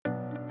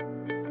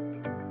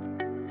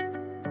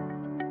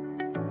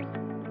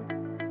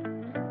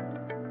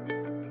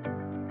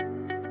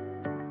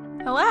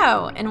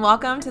Hello, and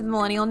welcome to the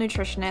Millennial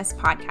Nutritionist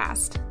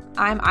Podcast.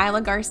 I'm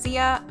Isla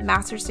Garcia,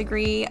 master's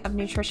degree of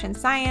nutrition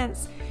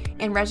science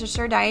and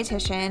registered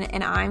dietitian,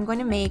 and I'm going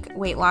to make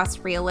weight loss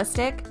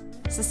realistic,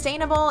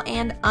 sustainable,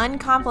 and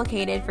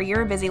uncomplicated for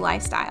your busy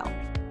lifestyle.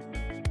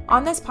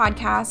 On this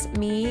podcast,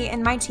 me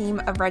and my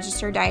team of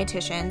registered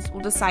dietitians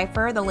will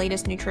decipher the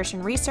latest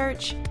nutrition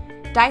research,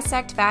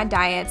 dissect fad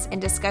diets,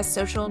 and discuss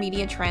social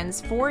media trends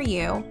for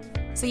you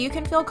so you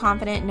can feel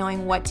confident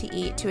knowing what to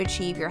eat to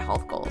achieve your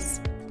health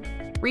goals.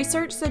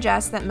 Research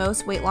suggests that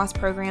most weight loss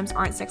programs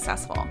aren't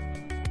successful,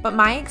 but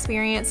my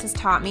experience has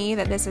taught me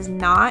that this is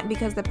not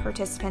because the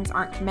participants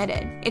aren't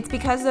committed. It's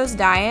because those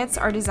diets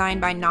are designed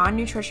by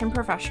non-nutrition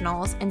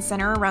professionals and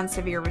center around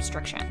severe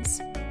restrictions.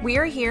 We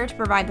are here to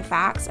provide the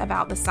facts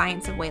about the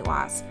science of weight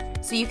loss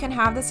so you can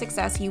have the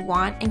success you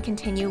want and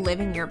continue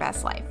living your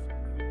best life.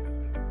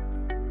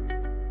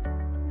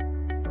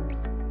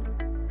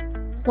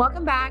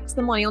 Welcome back to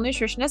the Millennial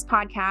Nutritionist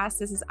Podcast.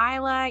 This is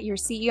Isla, your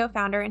CEO,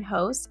 founder, and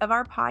host of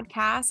our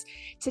podcast.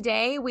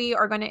 Today, we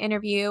are going to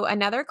interview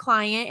another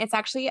client. It's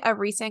actually a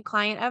recent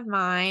client of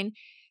mine,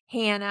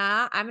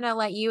 Hannah. I'm going to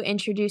let you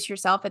introduce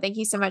yourself, but thank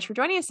you so much for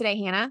joining us today,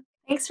 Hannah.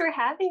 Thanks for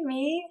having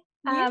me.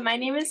 My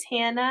name is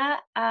Hannah.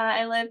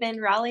 I live in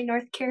Raleigh,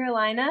 North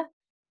Carolina.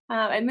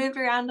 I moved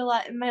around a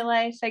lot in my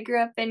life. I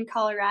grew up in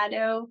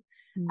Colorado.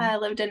 I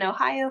lived in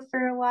Ohio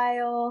for a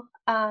while,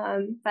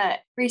 but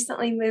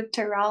recently moved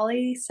to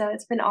Raleigh, so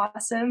it's been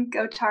awesome.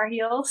 Go Tar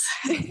Heels.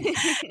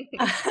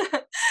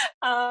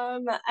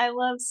 I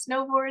love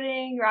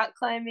snowboarding, rock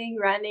climbing,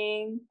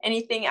 running,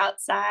 anything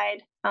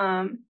outside,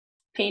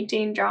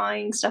 painting,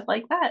 drawing, stuff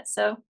like that.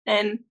 So,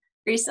 and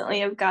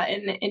recently I've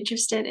gotten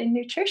interested in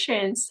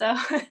nutrition, so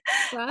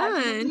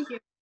Fun.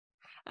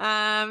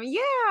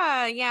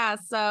 Yeah.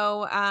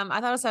 So, I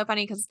thought it was so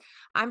funny because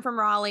I'm from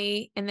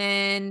Raleigh, and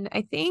then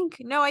I think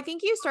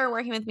you started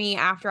working with me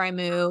after I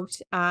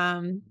moved.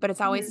 But it's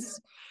always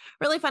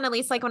really fun, at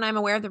least like when I'm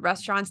aware of the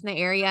restaurants in the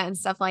area and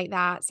stuff like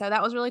that. So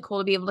that was really cool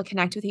to be able to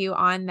connect with you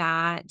on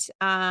that.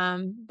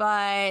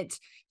 But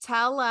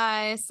tell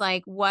us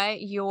like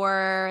what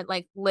your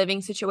like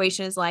living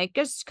situation is like,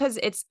 just because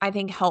it's, I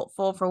think,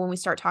 helpful for when we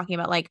start talking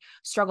about like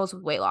struggles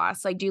with weight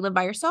loss. Like, do you live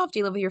by yourself? Do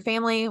you live with your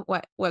family?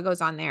 What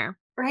goes on there?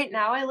 Right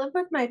now I live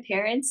with my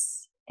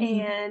parents,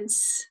 and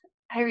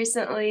I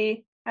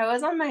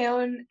was on my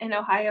own in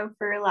Ohio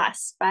for the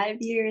last 5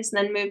 years,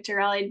 and then moved to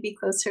Raleigh to be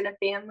closer to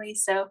family.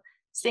 So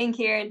staying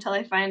here until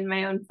I find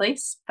my own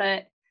place.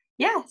 But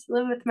yeah,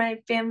 live with my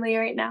family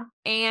right now.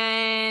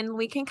 And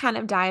we can kind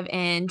of dive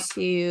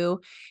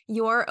into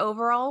your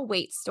overall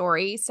weight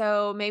story.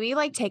 So maybe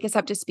like take us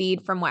up to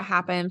speed from what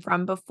happened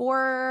from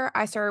before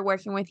I started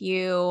working with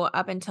you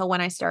up until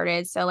when I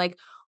started. So like,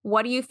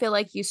 what do you feel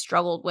like you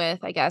struggled with,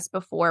 I guess,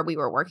 before we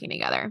were working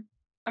together?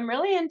 I'm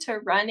really into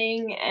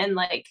running and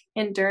like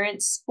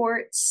endurance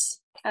sports.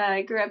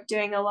 I grew up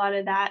doing a lot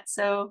of that.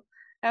 So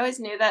I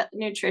always knew that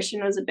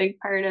nutrition was a big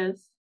part of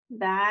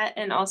that,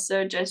 and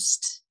also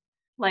just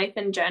life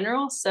in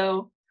general.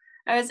 So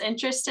I was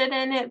interested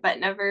in it,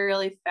 but never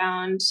really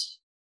found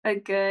a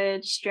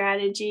good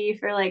strategy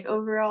for like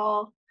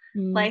overall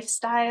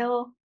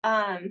lifestyle.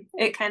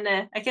 I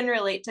can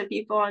relate to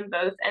people on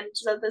both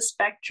ends of the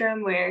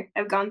spectrum, where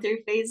I've gone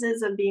through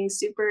phases of being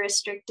super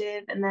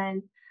restrictive and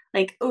then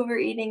like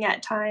overeating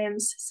at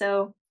times.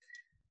 So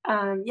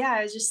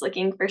I was just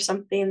looking for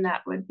something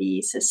that would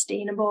be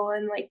sustainable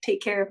and like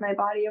take care of my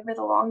body over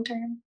the long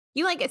term.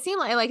 You like, it seemed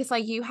like it's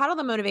like you had all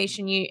the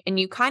motivation,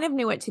 you kind of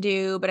knew what to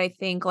do, but I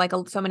think like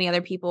so many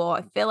other people,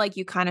 I feel like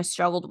you kind of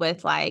struggled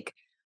with like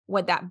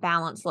what that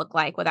balance looked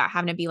like without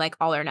having to be like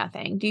all or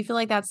nothing. Do you feel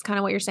like that's kind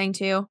of what you're saying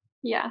too?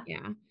 Yeah.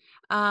 Yeah.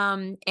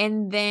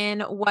 And then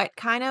what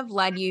kind of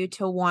led you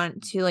to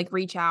want to like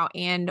reach out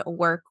and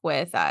work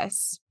with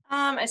us?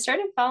 I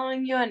started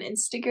following you on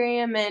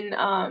Instagram, and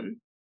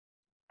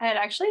I had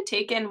actually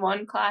taken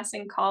one class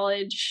in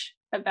college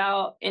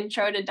about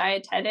intro to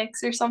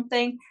dietetics or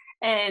something.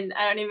 And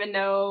I don't even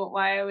know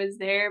why I was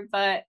there,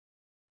 but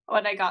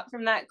what I got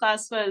from that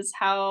class was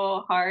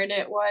how hard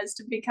it was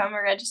to become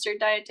a registered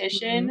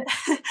dietitian.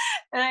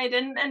 And I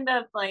didn't end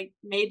up like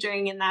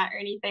majoring in that or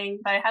anything,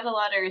 but I had a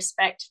lot of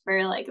respect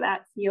for like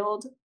that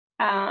field.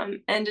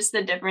 And just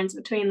the difference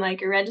between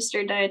like a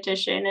registered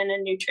dietitian and a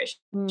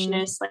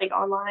nutritionist, like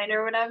online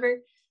or whatever.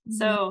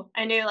 So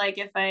I knew like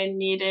if I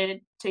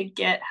needed to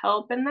get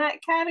help in that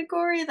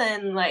category,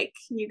 then like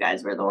you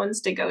guys were the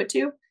ones to go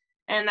to.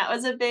 And that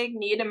was a big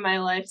need in my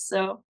life.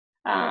 So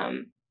I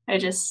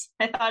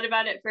thought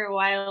about it for a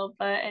while,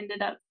 but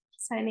ended up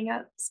signing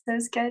up. So it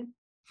was good.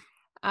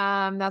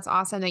 That's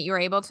awesome that you were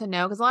able to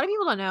know, because a lot of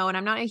people don't know, and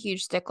I'm not a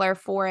huge stickler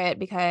for it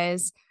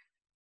because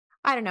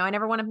I don't know, I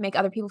never want to make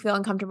other people feel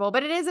uncomfortable,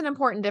 but it is an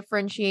important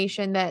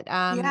differentiation that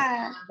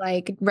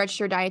like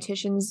registered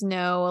dietitians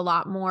know a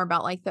lot more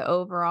about like the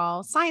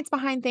overall science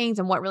behind things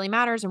and what really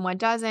matters and what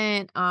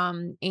doesn't.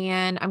 And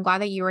I'm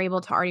glad that you were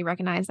able to already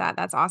recognize that.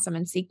 That's awesome,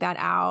 and seek that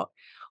out.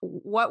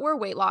 What were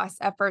weight loss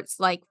efforts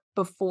like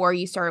before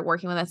you started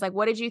working with us? Like,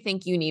 what did you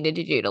think you needed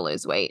to do to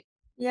lose weight?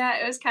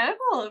 Yeah, it was kind of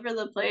all over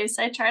the place.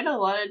 I tried a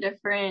lot of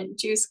different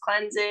juice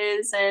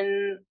cleanses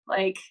and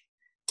like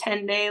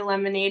 10-day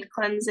lemonade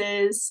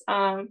cleanses,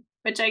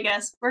 which I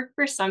guess worked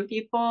for some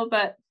people,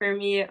 but for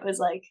me, it was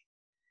like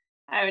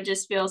I would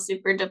just feel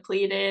super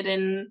depleted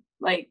and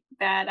like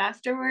bad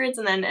afterwards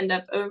and then end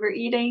up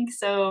overeating.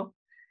 So,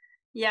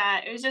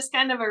 yeah, it was just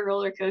kind of a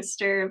roller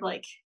coaster of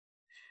like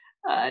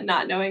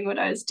not knowing what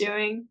I was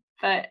doing.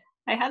 But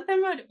I had the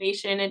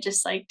motivation. It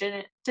just like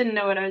didn't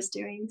know what I was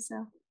doing.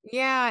 So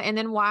Yeah, and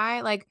then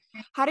why like,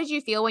 how did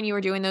you feel when you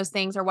were doing those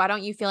things, or why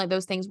don't you feel like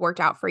those things worked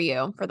out for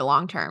you for the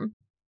long term?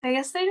 I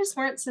guess they just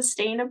weren't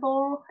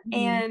sustainable. Mhm.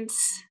 And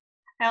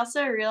I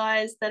also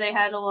realized that I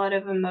had a lot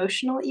of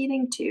emotional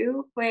eating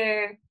too,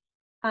 where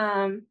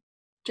um,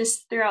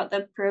 just throughout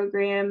the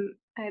program,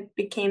 I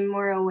became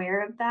more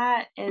aware of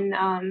that. And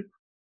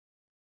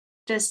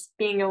just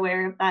being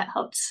aware of that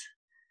helps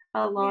a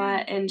Yeah.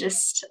 lot. And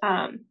just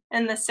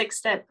and the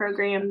 6-step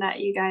program that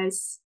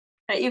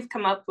you've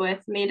come up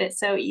with made it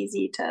so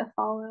easy to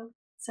follow.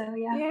 So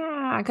yeah.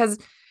 Yeah, because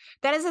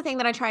that is the thing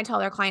that I try to tell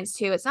their clients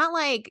too. It's not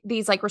like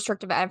these like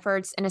restrictive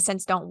efforts in a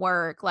sense don't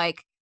work.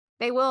 Like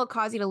they will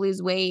cause you to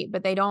lose weight,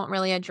 but they don't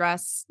really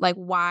address like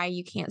why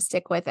you can't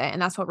stick with it.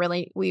 And that's what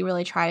really we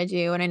really try to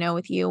do. And I know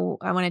with you,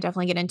 I want to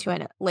definitely get into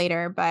it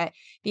later, but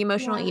the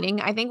emotional Yeah.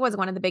 eating I think was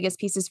one of the biggest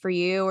pieces for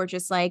you, or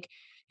just like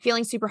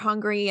feeling super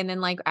hungry and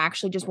then like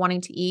actually just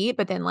wanting to eat,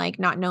 but then like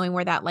not knowing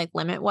where that like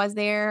limit was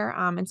there.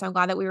 And so I'm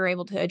glad that we were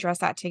able to address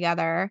that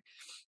together.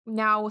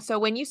 Now, so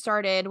when you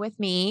started with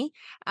me,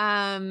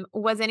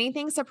 was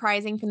anything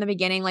surprising from the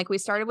beginning? Like we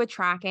started with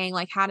tracking,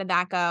 like how did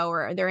that go?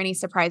 Or are there any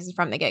surprises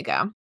from the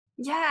get-go?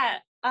 Yeah,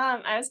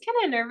 I was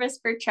kinda nervous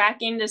for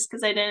tracking just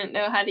because I didn't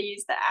know how to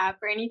use the app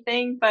or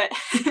anything, but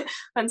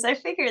once I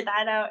figured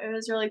that out, it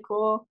was really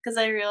cool because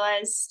I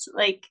realized,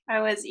 like,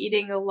 I was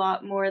eating a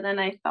lot more than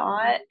I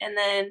thought, and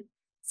then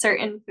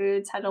certain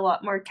foods had a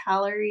lot more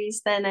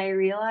calories than I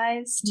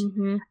realized.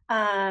 Mhm.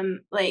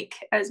 Like,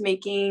 I was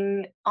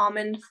making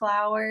almond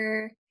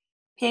flour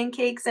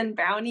pancakes and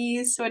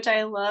brownies, which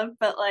I love,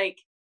 but, like,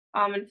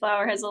 almond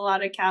flour has a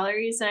lot of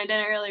calories, and I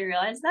didn't really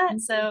realize that, Mhm.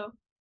 so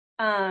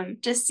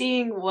just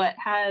seeing what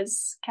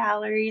has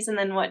calories and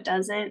then what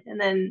doesn't, and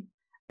then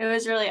it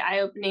was really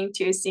eye-opening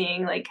too,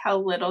 seeing, like, how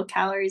little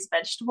calories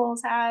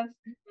vegetables have.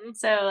 Mhm.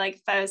 So, like,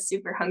 if I was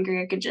super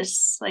hungry, I could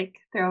just, like,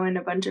 throw in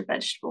a bunch of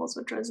vegetables,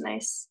 which was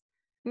nice.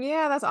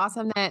 Yeah, that's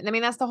awesome. That I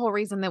mean, that's the whole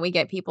reason that we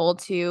get people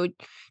to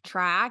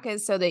track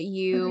is so that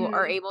you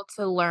are Mhm. able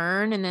to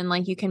learn and then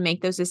like you can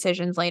make those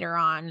decisions later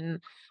on.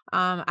 And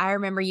I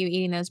remember you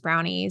eating those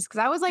brownies because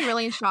I was like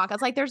really in shock. I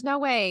was like, there's no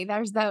way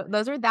those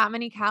are that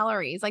many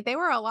calories. Like they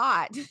were a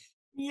lot.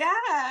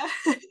 Yeah.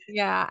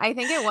 Yeah, I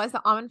think it was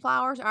the almond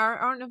flours. I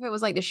don't know if it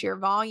was like the sheer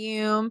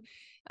volume.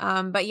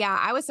 But yeah,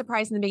 I was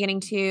surprised in the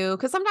beginning too.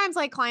 Cause sometimes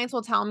like clients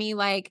will tell me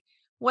like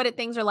what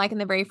things are like in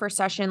the very first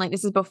session. Like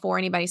this is before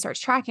anybody starts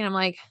tracking. I'm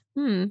like,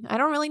 I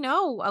don't really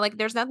know. Like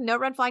there's nothing, no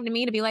red flag to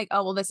me to be like,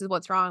 oh, well, this is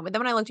what's wrong. But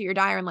then when I looked at your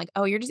diet, I'm like,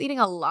 oh, you're just eating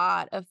a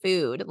lot of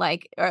food,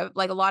 like a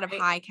lot of Right.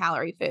 high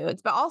calorie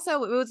foods, but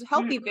also it was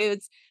healthy Mhm.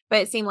 foods, but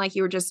it seemed like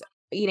you were just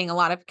eating a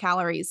lot of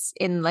calories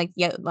in like,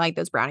 yeah, like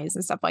those brownies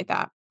and stuff like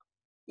that.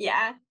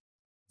 Yeah.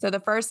 So the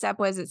first step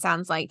was it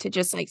sounds like to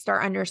just like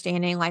start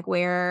understanding like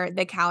where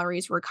the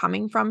calories were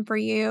coming from for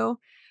you.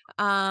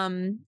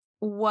 Um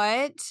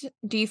what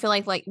do you feel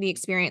like the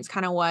experience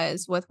kind of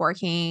was with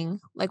working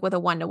like with a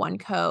one-to-one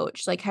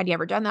coach? Like had you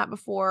ever done that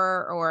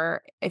before,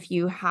 or if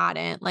you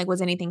hadn't, like was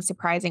anything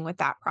surprising with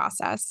that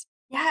process?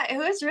 Yeah, it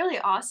was really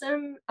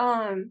awesome,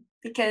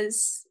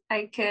 because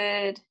I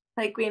could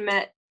like, we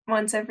met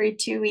once every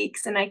 2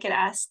 weeks, and I could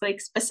ask, like,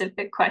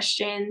 specific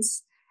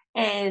questions,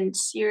 and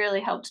you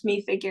really helped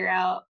me figure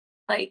out,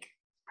 like,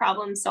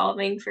 problem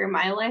solving for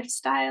my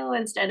lifestyle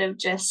instead of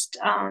just,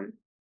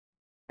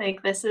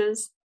 like, "This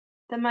is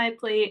my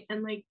plate,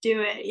 and, like,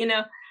 do it," you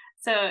know?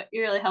 So, it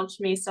really helped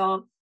me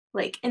solve,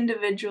 like,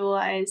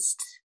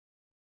 individualized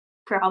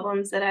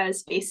problems that I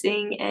was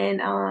facing,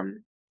 and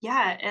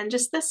yeah, and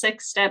just the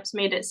 6 steps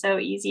made it so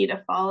easy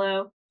to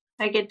follow.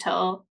 I could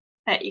tell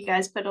that you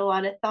guys put a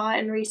lot of thought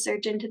and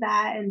research into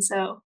that, and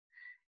so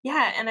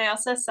yeah, and I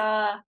also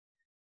saw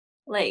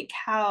like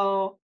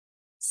how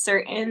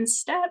certain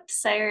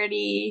steps I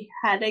already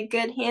had a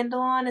good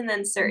handle on, and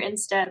then certain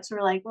steps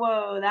were like,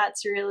 whoa,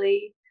 that's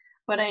really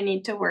what I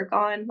need to work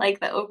on, like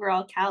the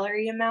overall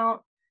calorie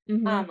amount.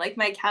 Mhm. Like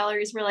my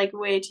calories were like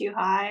way too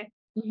high,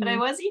 but I Mhm.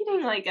 was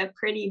eating like a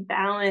pretty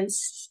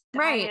balanced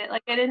Right. diet.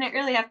 Like I didn't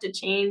really have to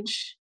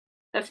change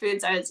the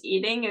foods I was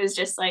eating. It was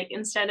just like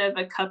instead of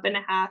a cup and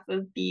a half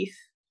of beef,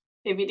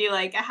 maybe do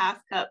like a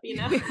half cup, you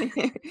know?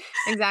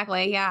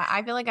 Exactly. Yeah,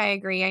 I feel like I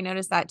agree. I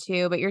noticed that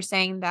too, but you're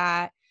saying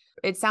that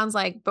it sounds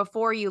like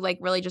before you like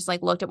really just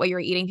like looked at what you were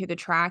eating through the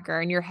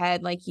tracker in your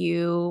head, like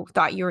you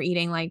thought you were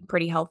eating like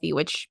pretty healthy,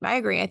 which I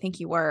agree. I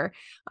think you were.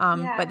 But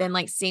Yeah. then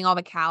like seeing all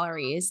the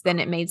calories, then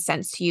it made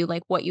sense to you,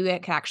 like what you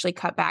could actually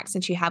cut back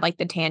since you had like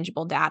the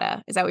tangible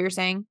data. Is that what you're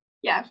saying?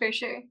 Yeah, for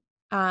sure.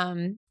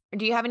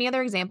 Do you have any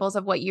other examples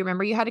of what you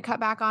remember you had to cut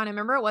back on? I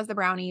remember it was the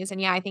brownies,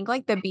 and yeah, I think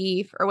like the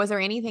beef, or was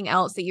there anything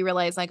else that you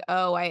realized like,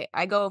 oh, I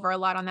go over a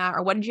lot on that,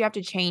 or what did you have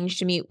to change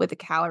to meet with the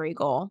calorie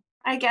goal?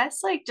 I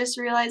guess, like, just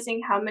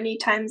realizing how many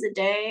times a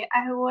day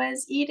I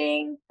was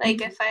eating. Like,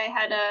 Mhm. if I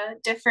had a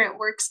different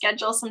work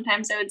schedule,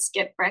 sometimes I would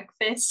skip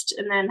breakfast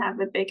and then have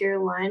a bigger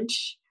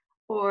lunch,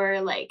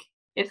 or, like,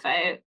 if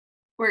I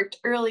worked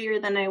earlier,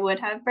 then I would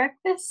have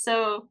breakfast.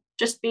 So,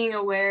 just being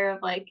aware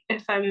of, like,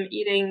 if I'm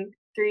eating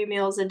 3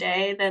 meals a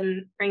day,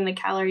 then bring the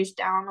calories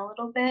down a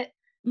little bit.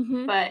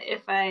 Mhm. But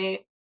if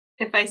I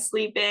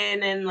sleep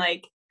in and,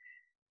 like,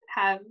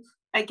 have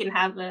I can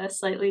have a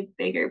slightly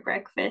bigger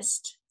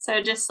breakfast.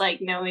 So just, like,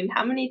 knowing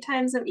how many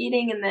times I'm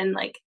eating and then,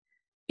 like,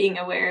 being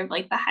aware of,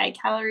 like, the high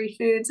calorie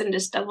foods and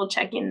just double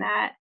checking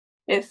that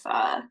if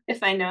I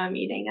know I'm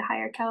eating a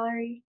higher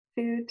calorie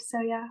food.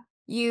 So, yeah.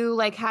 You,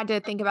 like, had to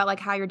think about, like,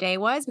 how your day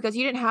was because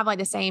you didn't have, like,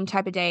 the same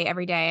type of day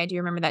every day. I do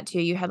remember that too.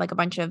 You had, like, a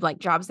bunch of, like,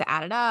 jobs that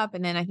added up,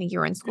 and then I think you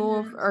were in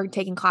school Mhm. or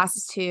taking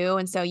classes too,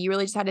 and so you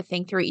really just had to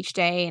think through each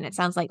day, and it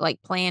sounds like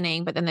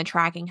planning, but then the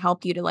tracking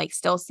helped you to, like,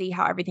 still see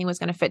how everything was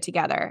gonna fit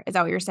together. Is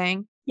that what you're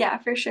saying? Yeah,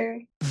 for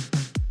sure.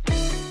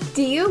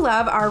 Do you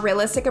love our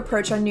realistic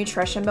approach on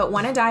nutrition but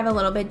want to dive a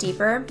little bit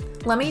deeper?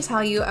 Let me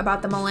tell you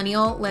about the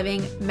Millennial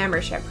Living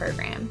Membership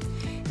Program.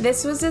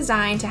 This was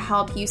designed to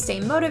help you stay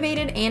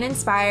motivated and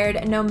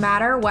inspired no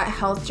matter what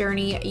health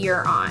journey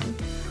you're on.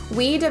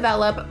 We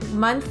develop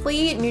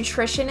monthly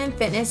nutrition and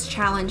fitness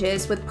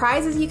challenges with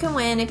prizes you can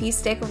win if you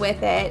stick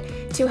with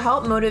it to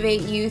help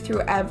motivate you through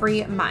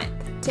every month.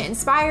 To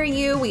inspire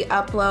you, we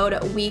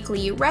upload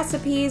weekly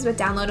recipes with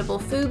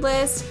downloadable food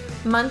lists,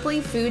 monthly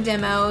food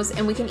demos,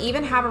 and we can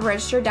even have a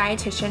registered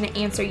dietitian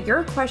answer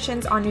your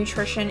questions on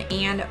nutrition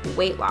and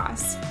weight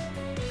loss.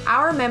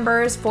 Our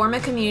members form a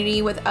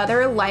community with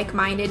other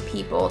like-minded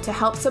people to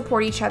help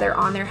support each other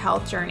on their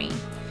health journey.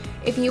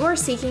 If you are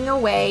seeking a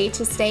way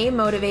to stay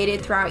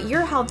motivated throughout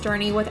your health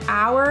journey with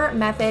our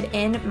method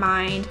in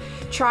mind,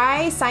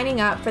 try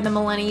signing up for the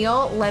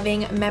Millennial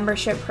Living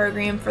Membership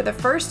Program for the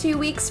first 2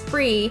 weeks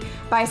free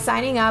by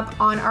signing up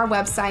on our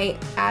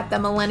website at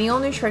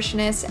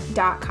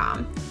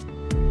themillennialnutritionist.com.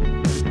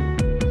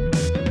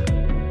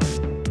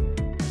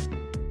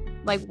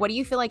 Like, what do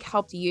you feel like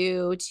helped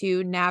you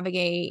to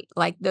navigate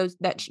like those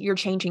that you're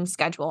changing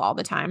schedule all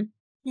the time?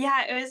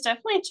 Yeah, it was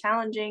definitely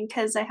challenging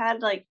because I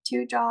had, like,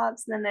 2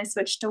 jobs, and then I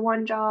switched to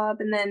 1 job,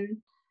 and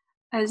then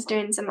I was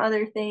doing some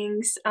other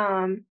things.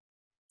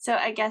 So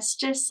I guess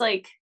just,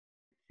 like,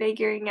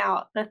 figuring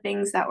out the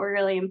things that were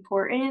really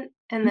important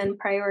and then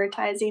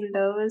prioritizing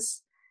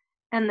those,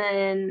 and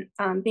then,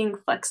 being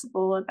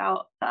flexible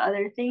about the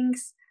other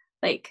things,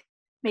 like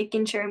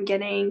making sure I'm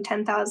getting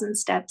 10,000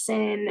 steps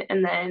in,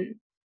 and then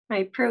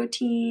my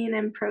protein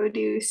and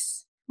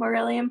produce were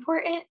really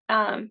important.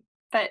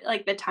 But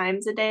like the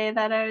times a day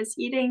that I was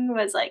eating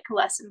was like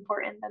less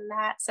important than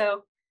that.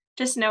 So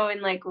just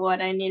knowing like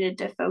what I needed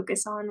to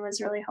focus on was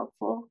really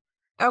helpful.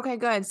 Okay,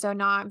 good. So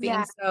not being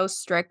Yeah, so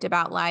strict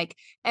about like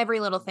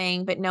every little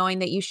thing, but knowing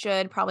that you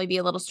should probably be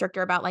a little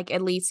stricter about like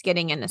at least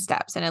getting in the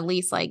steps and at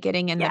least like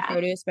getting in the yeah,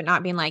 produce, but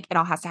not being like it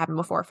all has to happen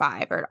before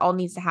 5 or it all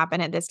needs to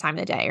happen at this time of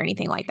the day or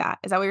anything like that.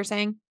 Is that what you're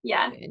saying?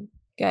 yeah. Good.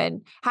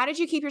 Good. How did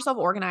you keep yourself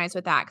organized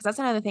with that? Because that's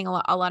another thing a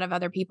lot of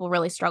other people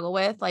really struggle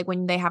with. Like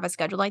when they have a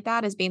schedule like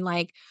that, is being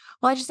like,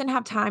 well, I just didn't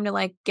have time to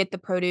like get the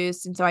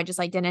produce. And so I just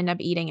like didn't end up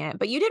eating it.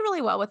 But you did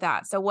really well with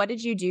that. So what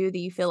did you do that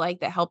you feel like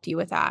that helped you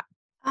with that?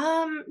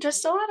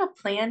 Just a lot of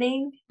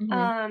planning.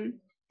 Mhm.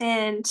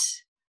 And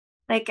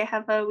like I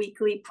have a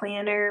weekly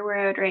planner where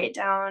I would write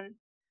down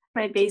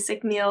my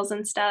basic meals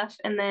and stuff,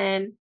 and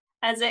then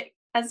as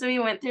we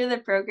went through the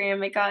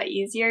program, it got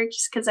easier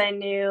just because I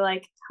knew,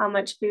 like, how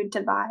much food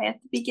to buy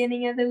at the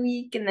beginning of the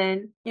week, and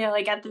then,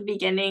 like, at the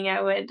beginning,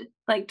 I would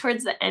like,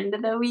 towards the end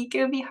of the week,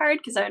 it would be hard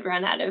because I would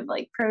run out of,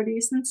 like,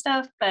 produce and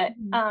stuff, but,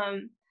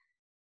 Mhm.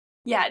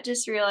 yeah,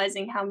 just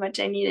realizing how much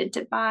I needed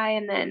to buy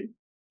and then,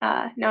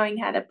 knowing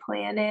how to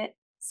plan it,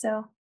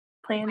 so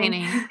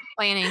planning.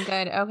 Planning,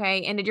 good,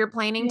 okay, and did your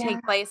planning Yeah.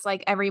 take place,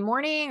 like, every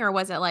morning, or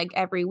was it, like,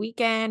 every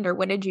weekend, or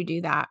when did you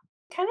do that?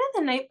 Kinda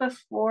the night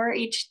before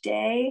each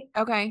day.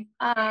 Okay,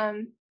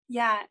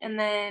 Yeah, and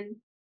then,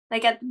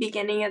 like, at the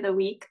beginning of the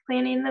week,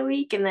 planning the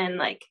week, and then,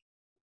 like,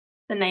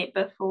 the night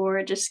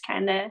before, just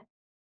kinda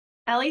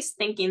at least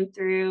thinking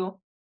through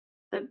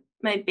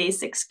my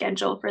basic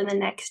schedule for the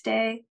next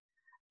day,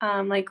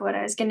 like, what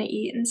I was gonna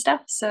eat and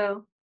stuff,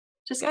 so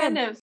just kind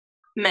good. of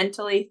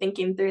mentally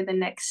thinking through the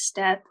next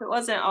step. It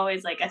wasn't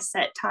always, like, a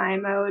set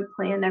time I would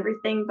plan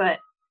everything, but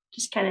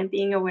just kinda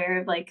being aware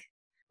of, like,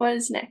 what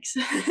is next.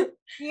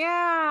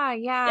 Yeah, Yeah.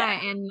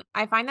 yeah, and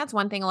I find that's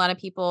one thing a lot of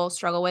people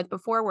struggle with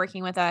before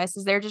working with us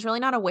is they're just really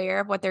not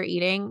aware of what they're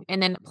eating,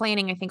 and then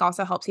planning, I think,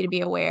 also helps you to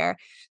be aware,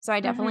 so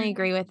I definitely Mhm.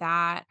 agree with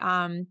that.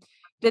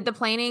 Did the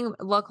planning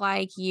look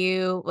like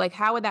like,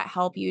 how would that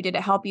help you? Did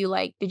it help you,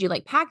 like did you,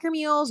 like, pack your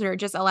meals or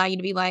just allow you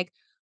to be like,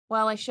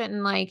 "Well, I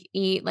shouldn't, like,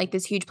 eat, like,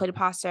 this huge plate of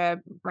pasta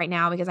right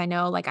now because I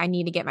know, like, I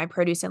need to get my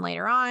produce in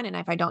later on, and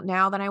if I don't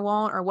now, then I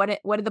won't," or what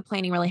did the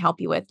planning really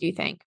help you with, do you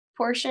think?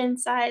 portion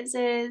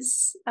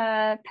sizes,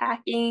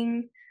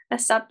 packing a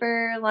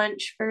supper,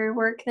 lunch for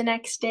work the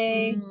next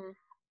day. Mm.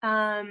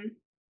 Um,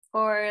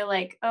 or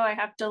like, oh, I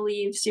have to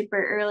leave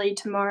super early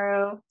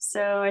tomorrow,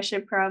 so I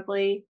should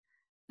probably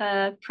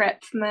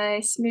prep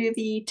my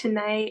smoothie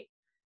tonight,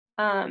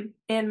 and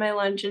my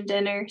lunch and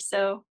dinner.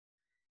 So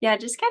yeah,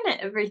 just kind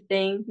of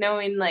everything,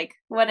 knowing like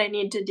what I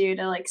need to do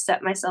to like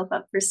set myself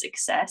up for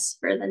success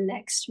for the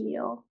next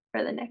meal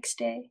for the next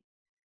day.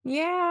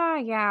 Yeah,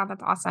 yeah,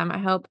 that's awesome. I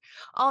hope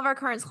all of our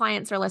current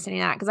clients are listening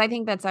to that because I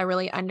think that's a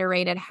really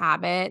underrated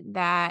habit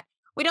that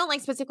we don't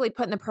like specifically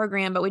put in the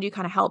program, but we do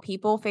kind of help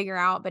people figure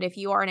out. But if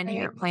you are an Right.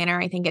 inherent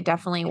planner, I think it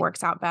definitely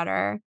works out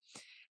better.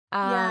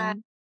 Yeah.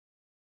 Um,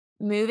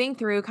 Moving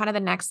through kind of the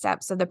next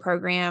steps of the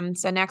program.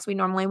 So next we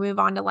normally move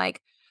on to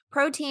like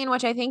protein,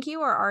 which I think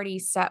you are already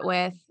set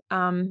with,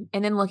 and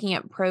then looking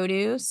at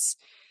produce.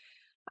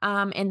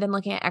 And then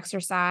looking at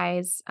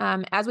exercise.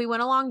 As we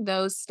went along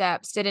those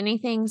steps, did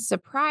anything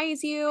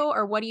surprise you,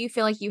 or what do you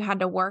feel like you had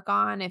to work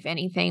on, if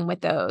anything,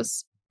 with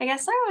those? I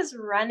guess I was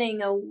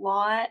running a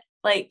lot.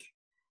 Like,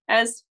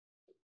 as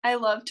I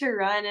love to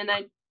run, and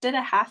I did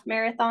a half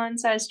marathon,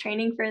 so I was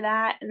training for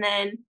that. And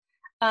then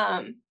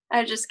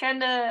I was just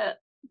kind of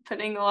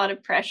putting a lot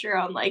of pressure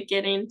on like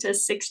getting to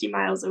 60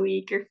 miles a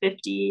week or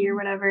 50 or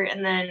whatever.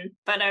 And then,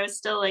 but I was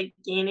still like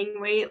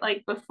gaining weight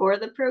like before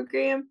the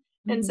program.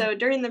 And Mhm. so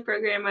during the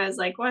program, I was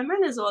like, well, I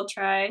might as well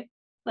try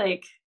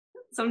like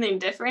something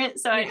different.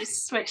 So I Yeah.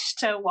 just switched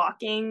to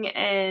walking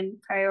and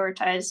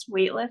prioritized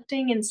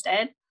weightlifting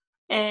instead.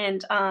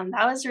 And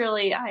that was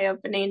really eye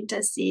opening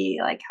to see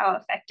like how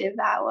effective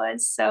that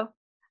was. So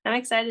I'm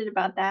excited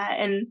about that.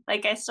 And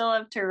like I still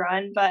love to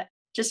run, but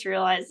just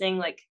realizing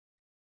like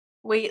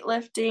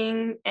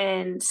weightlifting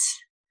and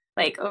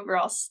like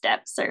overall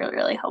steps are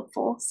really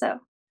helpful. So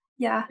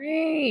yeah.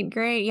 Great,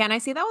 great. Yeah, and I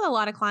see that with a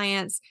lot of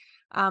clients.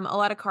 A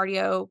lot of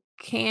cardio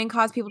can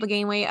cause people to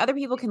gain weight. Other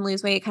people can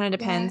lose weight. It kind of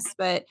Yeah. depends.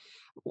 But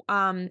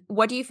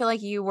what do you feel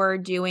like you were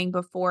doing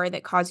before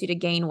that caused you to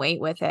gain weight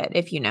with it,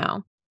 if you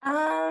know?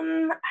 I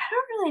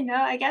don't really know.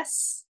 I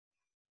guess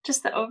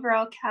just the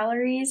overall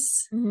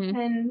calories Mhm.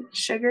 and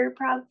sugar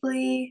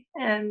probably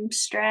and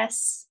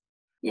stress.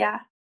 Yeah.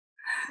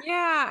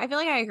 Yeah, I feel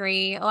like I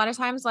agree. A lot of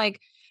times, like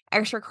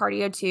extra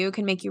cardio too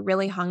can make you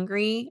really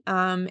hungry.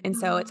 And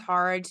so it's Mhm.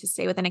 hard to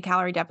stay within a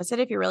calorie deficit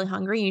if you're really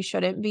hungry. You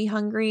shouldn't be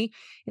hungry.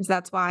 And so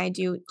that's why I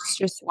do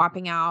just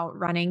swapping out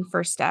running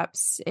for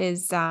steps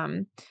is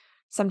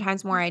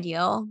sometimes more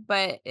ideal,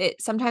 but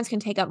it sometimes can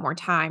take up more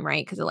time,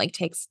 right? Because it like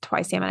takes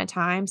twice the amount of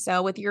time.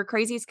 So with your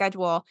crazy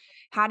schedule,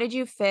 how did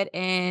you fit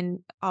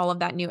in all of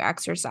that new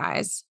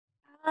exercise?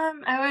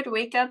 I would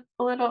wake up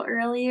a little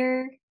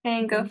earlier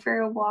and go Mhm. for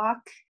a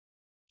walk.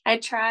 I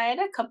tried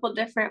a couple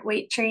different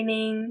weight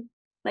training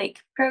like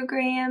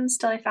programs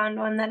till I found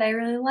one that I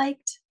really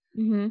liked.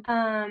 Mhm.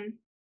 Um,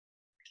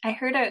 I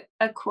heard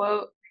a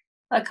quote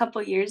a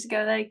couple years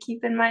ago that I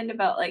keep in mind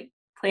about like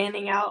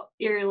planning out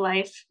your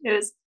life. It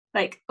was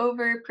like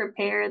over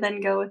prepare, then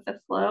go with the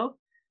flow.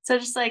 So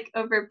just like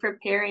over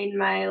preparing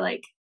my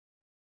like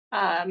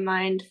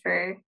mind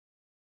for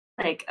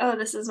like, oh,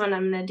 this is when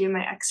I'm gonna do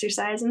my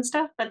exercise and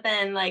stuff. But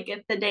then like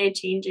if the day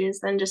changes,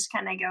 then just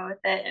kind of go with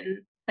it and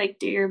like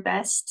do your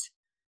best.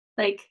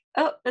 Like,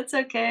 oh, that's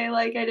okay.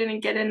 Like I didn't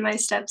get in my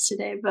steps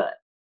today, but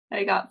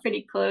I got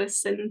pretty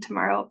close and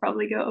tomorrow I'll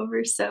probably go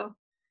over. So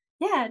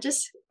yeah,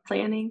 just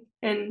planning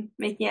and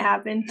making it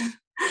happen.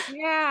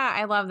 Yeah,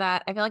 I love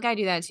that. I feel like I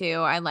do that too.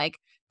 I like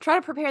try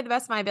to prepare the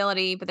best of my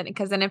ability, but then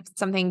because then if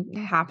something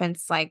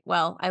happens, like,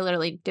 well, I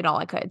literally did all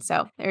I could.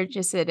 So there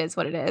just it is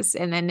what it is.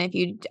 And then I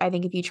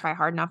think if you try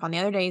hard enough on the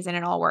other days and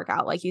it all work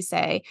out, like you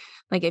say,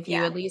 like if you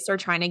Yeah. at least are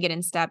trying to get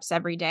in steps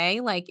every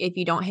day, like if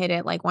you don't hit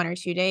it like 1 or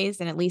 2 days,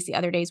 then at least the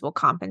other days will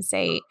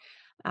compensate.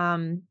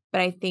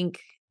 But I think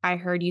I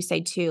heard you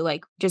say too,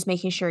 like just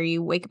making sure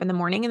you wake up in the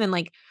morning and then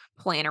like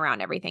plan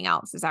around everything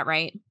else. Is that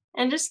right?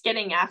 And just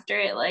getting after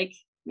it, like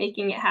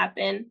making it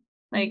happen.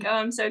 Like, Mhm. oh,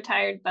 I'm so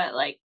tired, but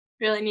like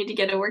really need to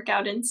get a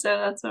workout in, so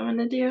that's what I'm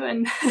gonna do.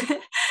 And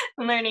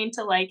I'm learning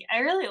to like I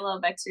really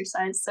love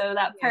exercise, so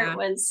that part Yeah.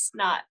 was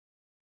not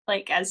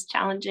like as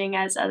challenging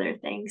as other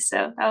things.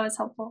 So that was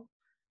helpful.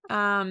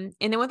 And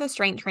then with the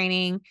strength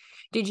training,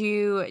 did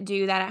you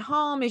do that at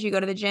home? Did you go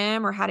to the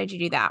gym or how did you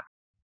do that?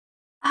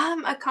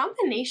 A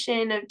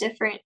combination of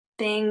different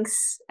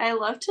things. I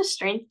love to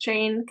strength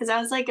train because that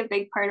was like a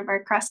big part of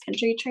our cross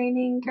country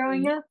training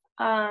growing Mhm. up.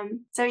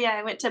 So yeah,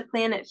 I went to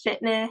Planet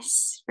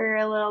Fitness for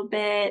a little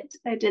bit.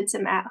 I did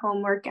some at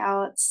home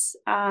workouts.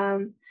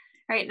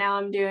 Right now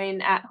I'm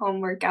doing at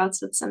home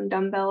workouts with some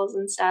dumbbells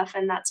and stuff,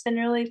 and that's been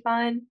really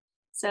fun.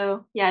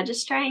 So yeah,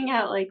 just trying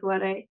out like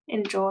what I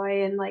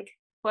enjoy and like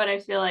what I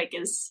feel like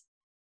is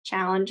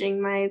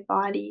challenging my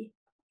body.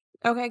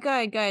 Okay,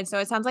 good, good. So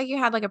it sounds like you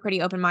had like a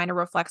pretty open mind or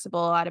were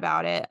flexible a lot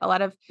about it. A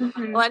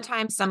Mhm. lot of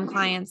times some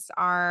clients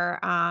are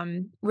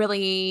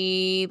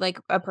really like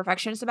a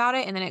perfectionist about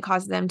it and then it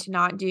causes them to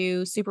not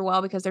do super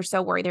well because they're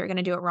so worried they're going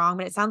to do it wrong,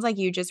 but it sounds like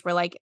you just were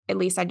like at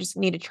least I just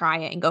need to try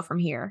it and go from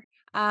here.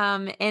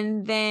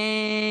 And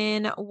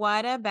then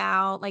what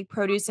about like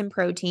produce and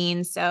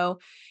protein? So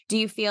do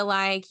you feel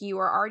like you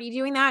were already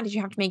doing that? Did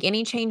you have to make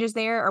any changes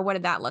there, or what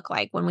did that look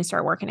like when we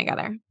started working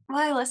together? Well,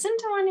 I listened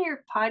to one of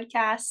your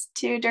podcasts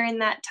too during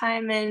that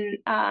time, and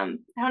I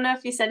don't know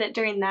if you said it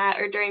during that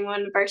or during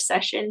one of our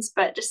sessions,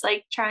 but just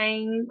like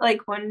trying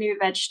like one new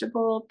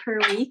vegetable per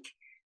week.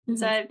 And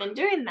so Mhm. I've been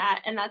doing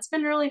that, and that's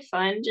been really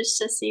fun just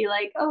to see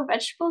like, oh,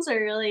 vegetables are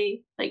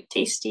really like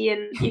tasty,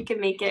 and you can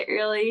make it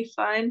really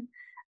fun.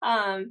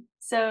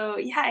 So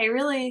yeah, I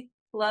really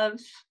love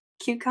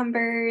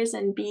cucumbers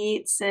and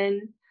beets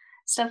and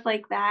stuff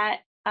like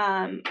that.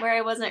 Where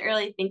I wasn't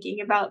really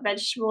thinking about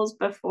vegetables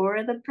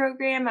before the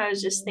program. I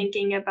was just Mhm.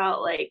 thinking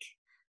about like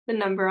the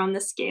number on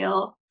the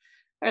scale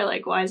or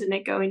like why isn't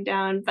it going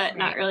down, but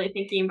not Right. really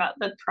thinking about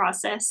the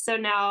process. So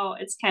now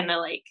it's kind of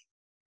like,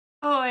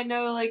 oh, I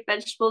know like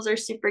vegetables are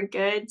super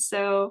good,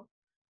 so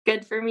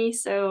good for me.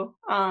 So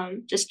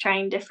just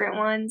trying different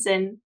ones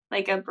and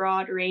like a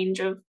broad range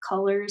of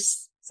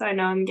colors. So I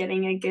know I'm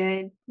getting a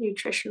good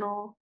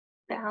nutritional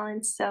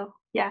balance. So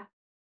yeah,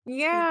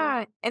 pretty cool.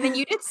 Yeah. And then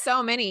you did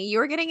so many. You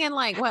were getting in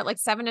like what, like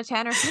 7 to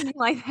 10 or something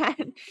like that.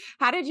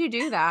 How did you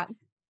do that?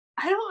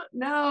 I don't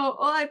know.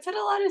 Well, I put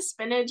a lot of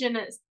spinach in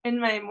it in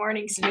my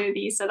morning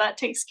smoothie, so that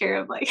takes care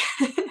of like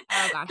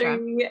Oh, gotcha.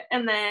 3,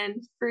 and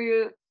then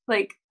fruit,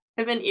 like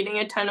I've been eating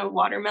a ton of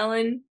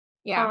watermelon.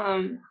 Yeah.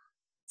 Um,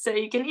 so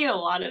you can eat a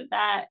lot of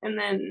that, and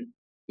then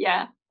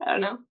yeah, I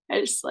don't know. I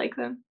just like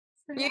them.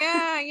 So yeah.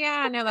 Yeah,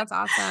 yeah. No, that's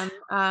awesome.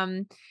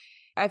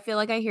 I feel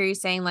like I hear you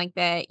saying like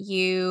that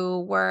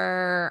you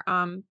were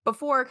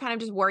before kind of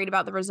just worried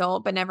about the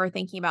result, but never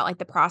thinking about like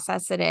the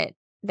process that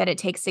it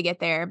takes to get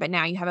there. But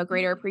now you have a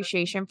greater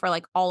appreciation for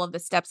like all of the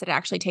steps that it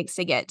actually takes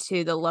to get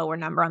to the lower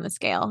number on the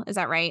scale. Is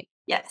that right?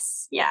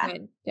 Yes. Yeah.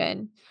 Good,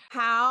 good.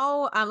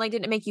 How, like,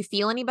 did it make you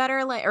feel any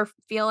better, like, or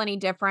feel any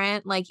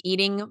different, like,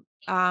 eating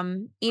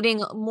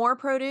more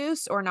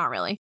produce or not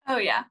really? Oh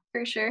yeah,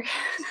 for sure.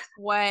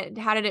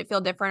 How did it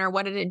feel different or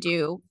what did it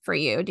do for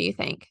you, do you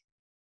think?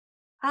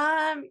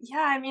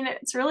 Yeah, I mean,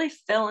 it's really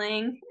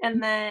filling,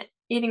 and then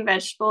eating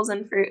vegetables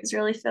and fruit is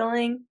really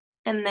filling,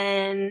 and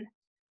then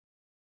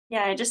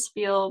yeah, I just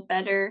feel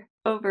better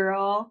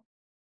overall,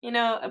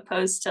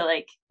 opposed to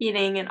like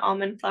eating an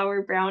almond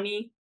flour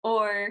brownie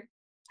or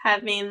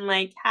having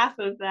like half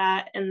of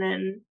that and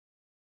then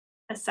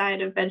a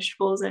side of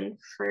vegetables and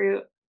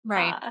fruit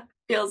Right.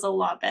 feels a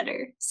lot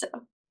better. So,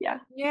 yeah.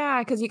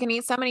 Yeah, because you can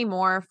eat so many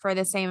more for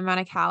the same amount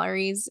of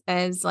calories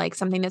as, like,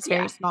 something that's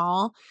very Yeah.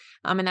 small,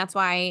 and that's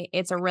why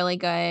it's a really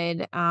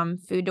good,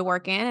 food to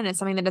work in, and it's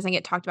something that doesn't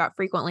get talked about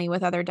frequently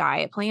with other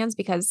diet plans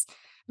because,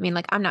 I mean,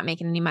 like, I'm not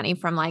making any money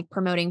from, like,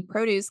 promoting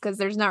produce because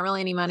there's not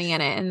really any money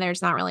in it, and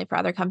there's not really for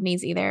other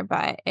companies either,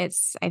 but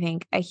it's, I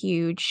think, a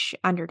huge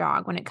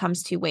underdog when it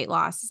comes to weight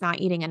loss, is not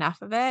eating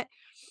enough of it.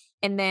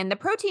 And then the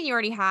protein you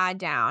already had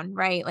down,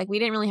 right? Like, we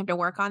didn't really have to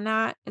work on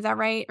that. Is that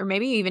right? Or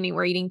maybe even you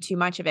were eating too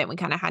much of it. We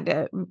kinda had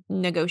to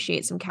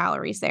negotiate some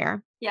calories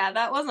there. Yeah,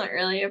 that wasn't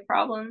really a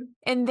problem.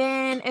 And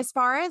then as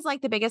far as,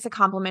 like, the biggest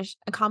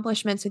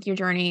accomplishments with your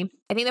journey,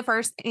 I think the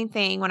first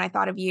thing when I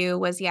thought of you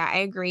was, yeah, I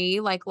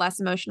agree, like, less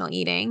emotional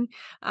eating.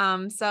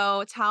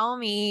 So tell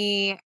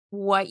me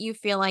what you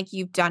feel like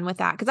you've done with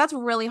that because that's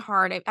really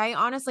hard. I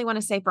honestly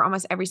wanna say for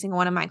almost every single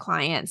one of my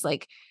clients,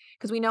 like,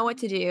 because we know what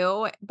to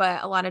do,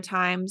 but a lot of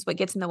times what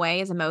gets in the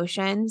way is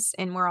emotions,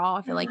 and we're all,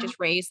 I feel like, Mhm. just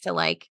raised to,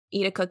 like,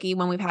 eat a cookie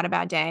when we've had a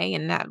bad day,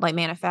 and that, like,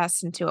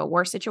 manifests into a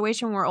worse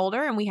situation when we're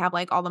older and we have,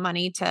 like, all the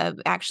money to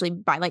actually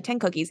buy, like, 10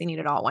 cookies and eat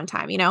it all at one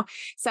time, you know?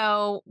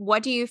 So,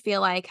 what do you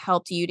feel like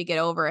helped you to get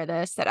over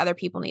this that other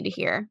people need to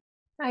hear?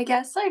 I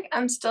guess like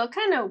I'm still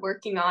kind of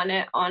working on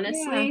it, Yeah.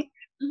 honestly,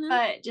 Mhm.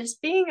 but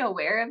just being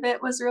aware of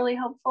it was really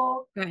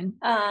helpful. Good.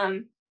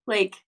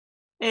 Like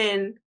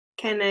in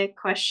kind of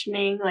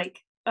questioning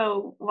like,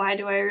 oh, why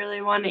do I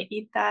really want to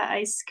eat that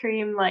ice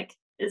cream? Like,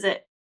 is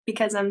it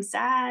because I'm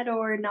sad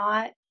or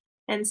not?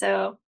 And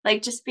so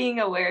like just being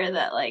aware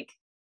that like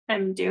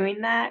I'm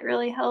doing that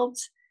really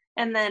helped.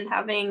 And then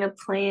having a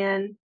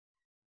plan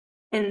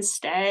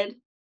instead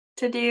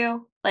to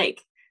do,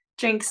 like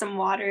drink some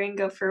water and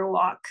go for a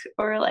walk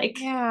or like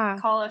Yeah.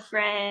 call a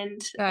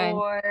friend Good.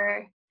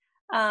 or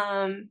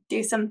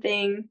do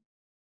something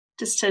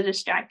just to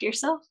distract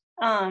yourself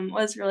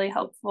was really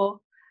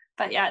helpful.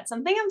 But yeah, it's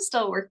something I'm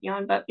still working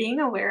on, but being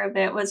aware of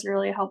it was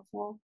really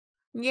helpful.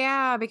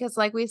 Yeah, because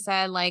like we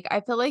said, like,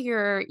 I feel like you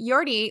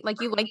already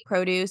like, you like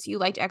produce, you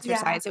liked Yeah.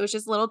 exercise. It was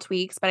just little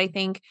tweaks, but I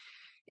think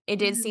it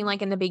did seem Mhm.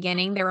 like in the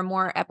beginning, there were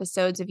more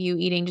episodes of you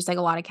eating just, like,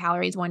 a lot of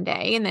calories one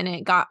day, and then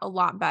it got a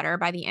lot better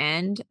by the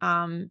end,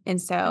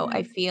 and so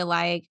I Mhm. feel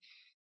like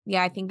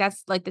yeah, I think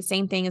that's, like, the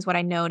same thing as what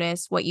I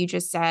noticed, what you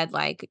just said,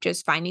 like,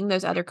 just finding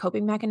those other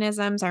coping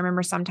mechanisms. I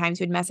remember sometimes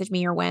you'd message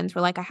me your wins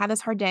were like, "I had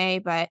this hard day,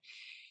 but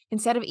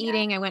instead of Yeah.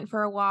 eating, I went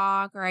for a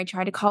walk or I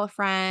tried to call a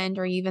friend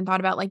or even thought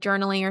about like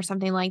journaling or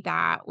something like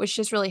that, which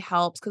just really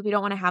helps because we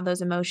don't want to have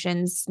those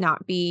emotions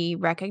not be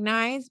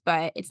recognized,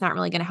 but it's not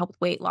really going to help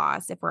with weight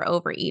loss if we're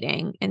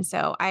overeating. And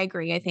so I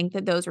agree. I think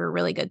that those were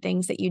really good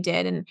things that you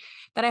did and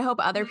that I hope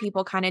other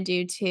people kind of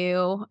do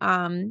too.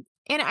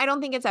 And I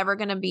don't think it's ever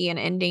going to be an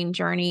ending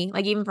journey,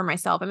 like even for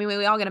myself. I mean,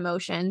 we all get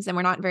emotions and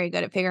we're not very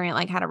good at figuring out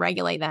like how to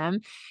regulate them.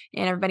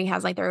 And everybody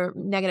has like their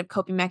negative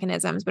coping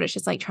mechanisms, but it's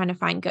just like trying to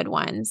find good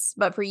ones.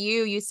 But for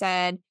you, you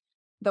said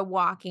the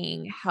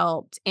walking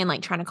helped and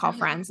like trying to call Mhm.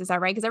 friends. Is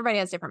that right? Because everybody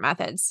has different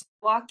methods.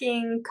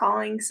 Walking,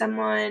 calling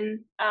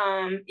someone,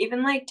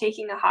 even like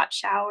taking a hot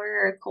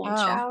shower or a cold Oh,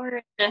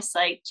 shower, just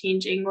like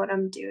changing what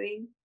I'm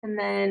doing. And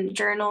then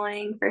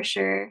journaling for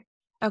sure.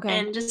 okay.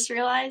 And just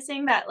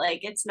realizing that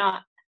like it's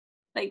not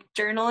like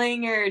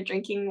journaling or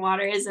drinking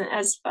water isn't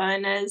as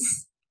fun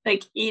as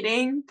like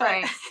eating,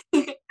 but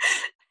Right.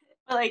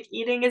 like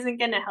eating isn't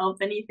gonna help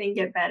anything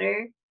get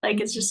better. Like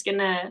it's Mhm. just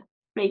gonna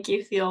make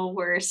you feel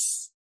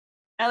worse.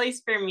 At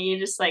least for me, it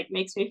just like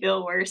makes me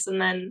feel worse. And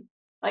then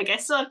like I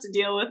still have to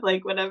deal with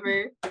like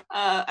whatever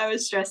I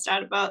was stressed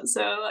out about.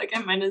 So like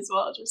I might as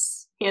well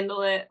just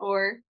handle it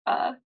or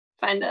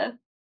find a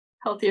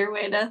healthier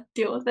way to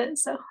deal with it.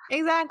 So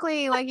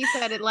Exactly. Like you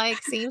said, it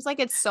like seems like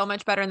it's so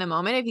much better in the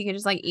moment if you can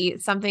just like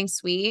eat something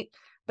sweet,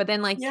 but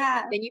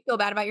yeah, then you feel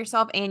bad about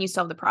yourself and you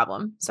still have the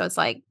problem. So it's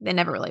like it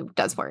never really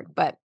does work,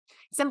 but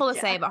simple to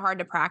say, yeah. but hard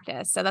to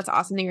practice. So that's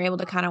awesome that you're able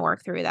to kind of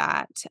work through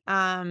that.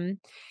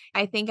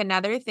 I think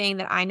another thing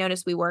that I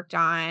noticed we worked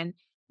on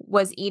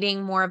was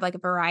eating more of like a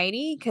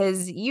variety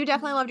because you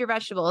definitely loved your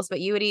vegetables, but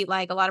you would eat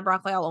like a lot of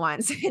broccoli all at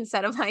once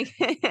instead of like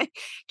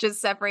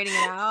just separating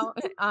it out.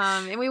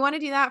 And we want to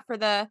do that for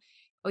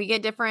we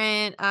get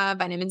different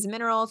vitamins and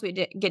minerals. We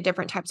get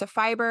different types of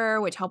fiber,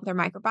 which help with our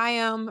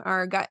microbiome,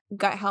 our gut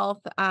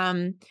health.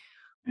 Mhm.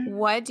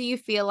 What do you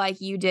feel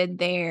like you did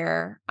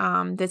there?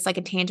 That's like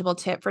a tangible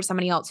tip for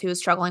somebody else who is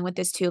struggling with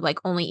this too, like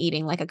only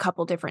eating like a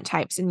couple different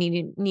types and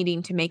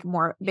needing to make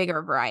more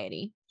bigger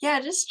variety. Yeah,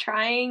 just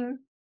trying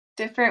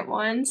different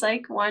ones,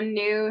 like one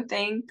new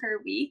thing per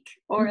week,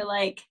 or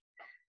like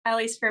at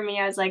least for me,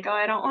 I was like, oh,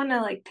 I don't want to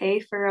like pay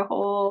for a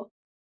whole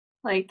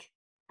like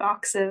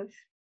box of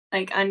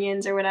like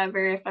onions or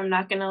whatever if I'm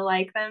not gonna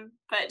like them.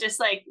 But just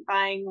like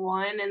buying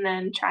one and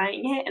then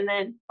trying it and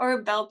then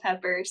or bell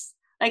peppers.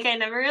 Like I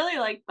never really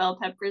liked bell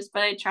peppers,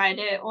 but I tried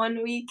it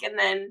one week and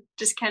then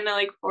just kind of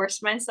like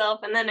forced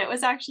myself and then it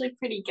was actually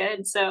pretty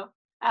good. So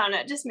I don't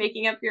know, just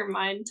making up your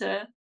mind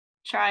to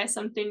try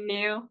something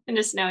new and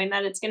just knowing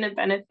that it's gonna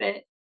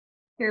benefit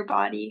your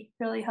body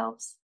really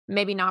helps.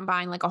 Maybe not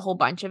buying like a whole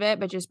bunch of it,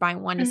 but just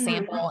buying one to Mhm.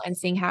 sample and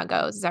seeing how it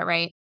goes. Is that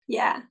right?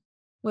 Yeah.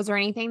 Was there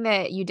anything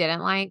that you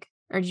didn't like,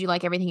 or did you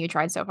like everything you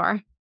tried so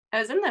far? I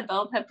was in the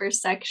bell pepper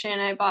section.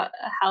 I bought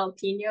a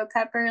jalapeno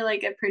pepper,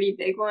 like a pretty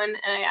big one,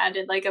 and I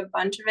added like a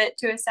bunch of it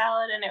to a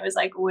salad and it was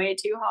like way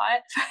too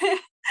hot.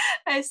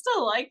 I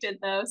still liked it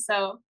though.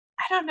 So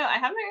I don't know. I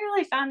haven't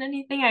really found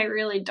anything I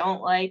really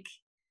don't like.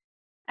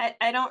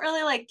 I don't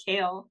really like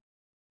kale,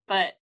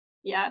 but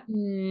yeah.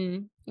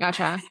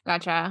 Gotcha,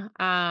 gotcha.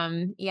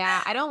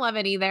 Yeah, I don't love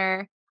it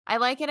either. I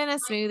like it in a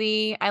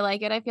smoothie. I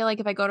like it. I feel like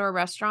if I go to a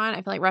restaurant,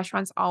 I feel like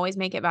restaurants always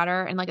make it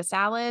better in like a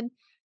salad.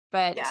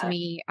 But to Yeah.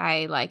 me,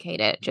 I like hate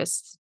it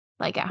just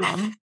like at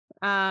home.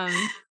 Um,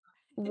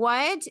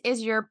 what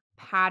is your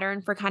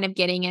pattern for kind of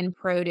getting in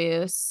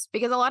produce?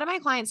 Because a lot of my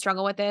clients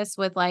struggle with this,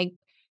 with like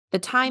the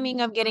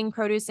timing of getting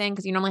produce in,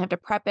 because you normally have to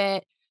prep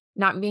it,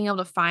 not being able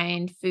to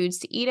find foods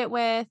to eat it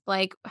with.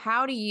 Like,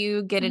 how do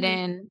you get it Mhm.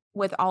 in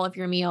with all of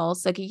your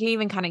meals? Like, you can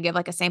even kind of give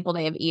like a sample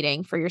day of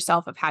eating for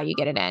yourself of how you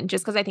get it in,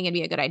 just because I think it'd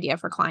be a good idea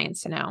for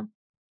clients to know.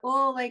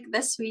 Well, like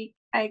this week,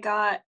 I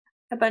got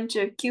a bunch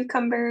of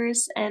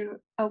cucumbers and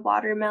a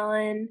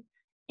watermelon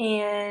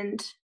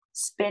and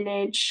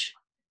spinach.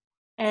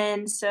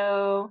 And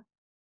so,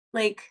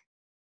 like,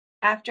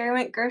 after I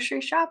went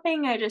grocery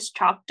shopping, I just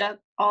chopped up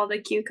all the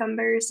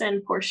cucumbers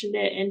and portioned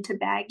it into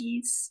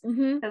baggies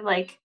Hmm. of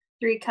like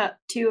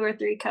 2 or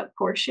 3 cup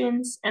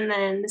portions. And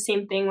then the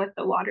same thing with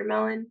the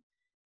watermelon.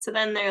 So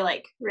then they're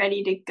like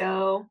ready to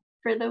go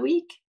for the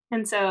week.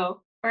 And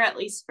so, or at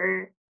least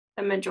for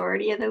the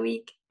majority of the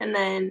week. And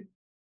then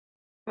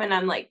when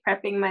I'm like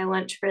prepping my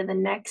lunch for the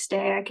next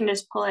day, I can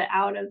just pull it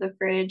out of the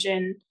fridge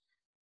and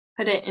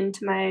put it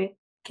into my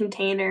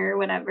container or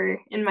whatever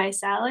in my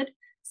salad.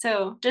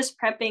 So just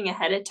prepping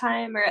ahead of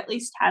time or at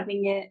least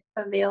having it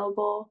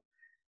available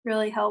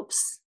really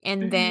helps.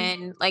 And Mhm.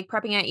 then like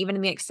prepping it even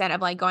to the extent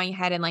of like going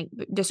ahead and like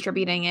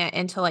distributing it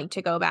into like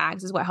to go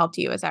bags is what helped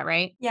you. Is that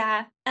right?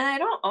 Yeah, and I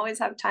don't always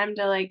have time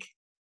to like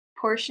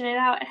portion it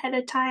out ahead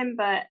of time,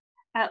 but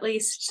at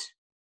least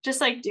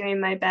just like doing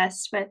my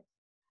best with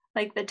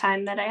like the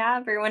time that I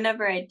have or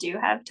whenever I do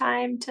have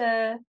time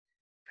to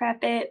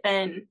prep it,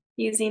 then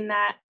using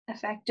that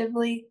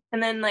effectively.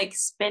 And then like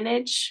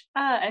spinach,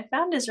 I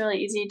found is really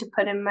easy to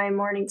put in my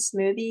morning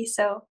smoothie.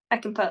 So I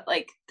can put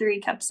like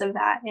 3 cups of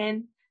that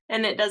in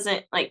and it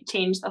doesn't like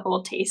change the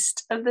whole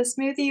taste of the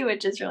smoothie,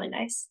 which is really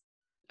nice.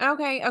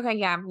 Okay, okay,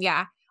 yeah,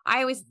 yeah.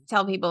 I always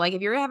tell people, like,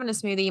 if you're having a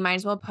smoothie, you might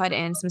as well put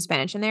in some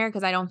spinach in there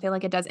because I don't feel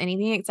like it does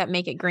anything except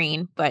make it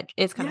green, but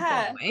it's kind of cool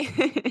Yeah.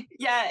 anyway.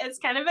 Yeah, it's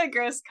kind of a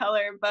gross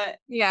color, but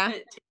Yeah.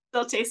 it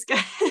still tastes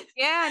good.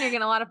 Yeah, and you're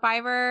getting a lot of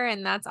fiber,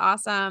 and that's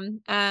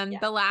awesome. Yeah.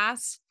 The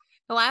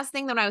last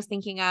thing that I was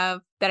thinking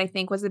of that I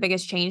think was the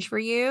biggest change for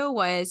you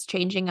was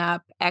changing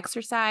up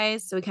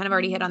exercise. So we kind of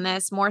already hit on Mm.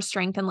 this, more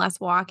strength and less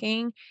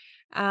walking.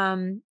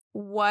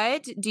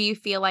 What do you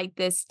feel like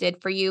this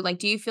did for you? Like,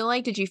 did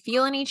you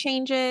feel any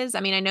changes? I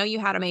mean, I know you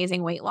had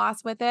amazing weight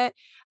loss with it.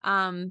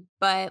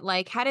 But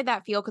like, how did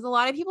that feel? Because a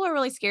lot of people are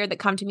really scared that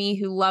come to me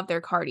who love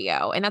their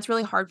cardio, and that's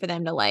really hard for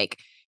them to like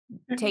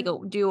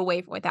Mhm. do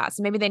away with that.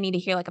 So maybe they need to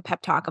hear like a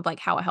pep talk of like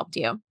how it helped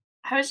you.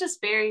 I was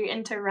just very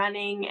into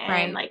running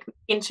and, Right. like,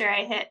 making sure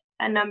I hit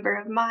a number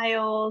of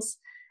miles,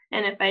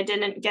 and if I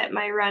didn't get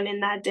my run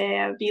in that day,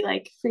 I would be,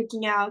 like,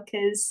 freaking out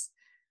because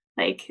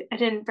like, I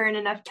didn't burn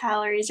enough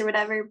calories or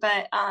whatever,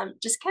 but,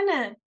 just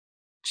kinda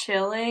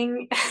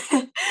chilling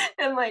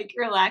and, like,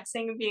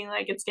 relaxing and being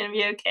like, "It's gonna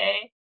be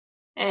okay,"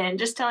 and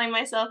just telling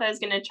myself I was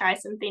gonna try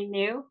something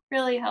new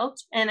really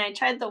helped, and I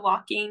tried the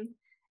walking,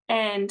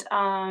 and,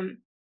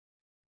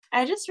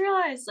 I just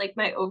realized, like,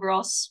 my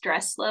overall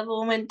stress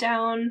level went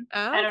down.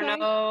 Oh, I don't okay.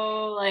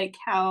 know, like,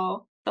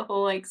 how the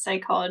whole, like,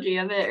 psychology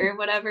of it or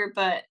whatever,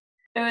 but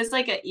it was,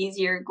 like, a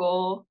easier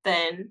goal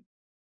than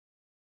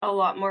a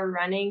lot more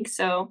running,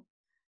 so,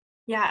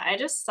 yeah, I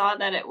just saw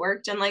that it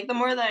worked, and, like, the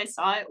more that I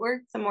saw it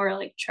work, the more,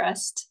 like,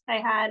 trust I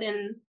had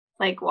in,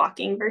 like,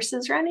 walking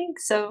versus running,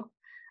 so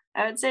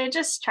I would say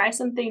just try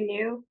something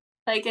new.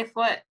 Like, if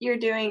what you're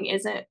doing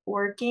isn't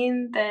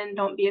working, then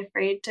don't be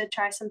afraid to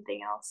try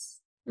something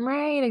else.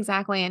 Right,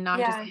 exactly, and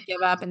not just Yeah.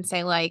 give up and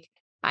say like,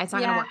 it's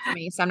not gonna Yeah. work for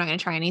me, so I'm not gonna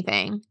try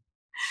anything."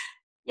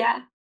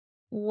 Yeah.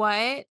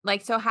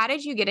 So how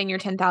did you get in your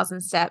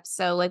 10,000 steps?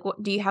 So like,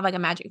 what do you have like a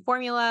magic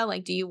formula?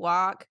 Like, do you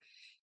walk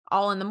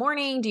all in the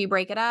morning? Do you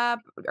break it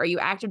up? Are you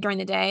active during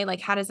the day?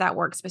 Like, how does that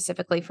work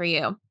specifically for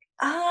you?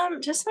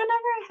 Just whenever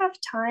I have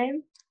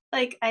time.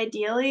 Like,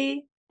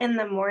 ideally, in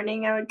the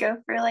morning, I would go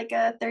for, like,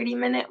 a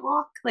 30-minute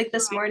walk. Like,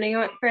 this morning, I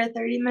went for a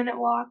 30-minute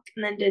walk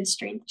and then did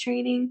strength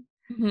training.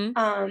 Mhm.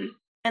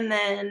 And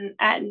then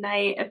at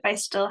night, if I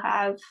still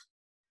have,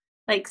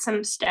 like,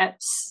 some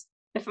steps,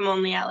 if I'm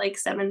only at, like,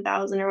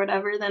 7,000 or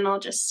whatever, then I'll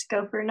just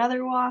go for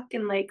another walk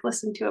and, like,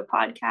 listen to a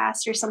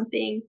podcast or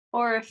something.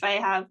 Or if I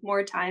have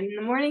more time in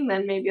the morning,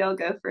 then maybe I'll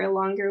go for a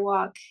longer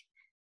walk,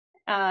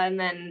 and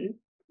then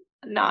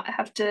not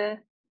have to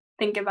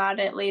think about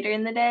it later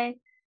in the day.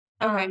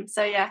 Okay.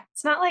 So yeah,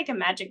 it's not like a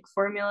magic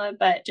formula,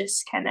 but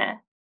just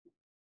kinda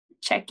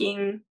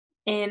checking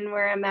in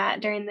where I'm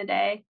at during the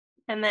day,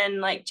 and then,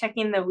 like,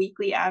 checking the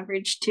weekly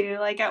average too.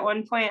 Like, at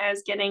one point, I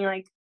was getting,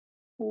 like,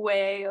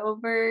 way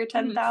over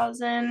Mhm.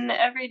 10,000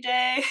 every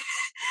day.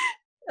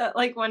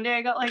 Like, one day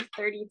I got, like,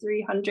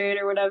 3,300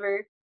 or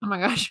whatever, Oh my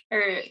gosh,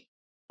 or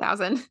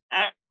 1,000.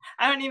 I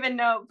I don't even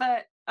know,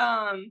 but,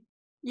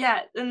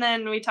 yeah, and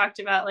then we talked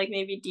about, like,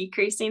 maybe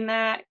decreasing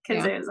that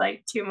because Yeah. it was,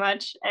 like, too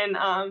much, and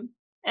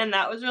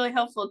that was really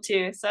helpful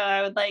too, so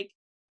I would, like,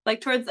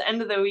 towards the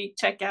end of the week,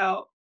 check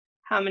out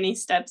how many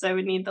steps I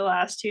would need the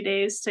last 2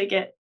 days to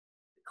get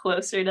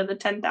closer to the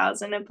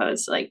 10,000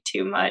 opposed to, like,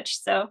 too much,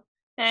 so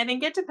and I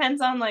think it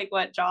depends on, like,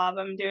 what job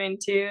I'm doing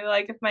too,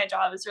 like, if my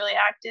job is really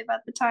active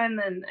at the time,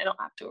 then I don't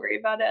have to worry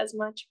about it as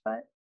much,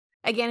 but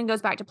Again, it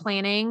goes back to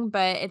planning,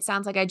 but it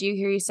sounds like I do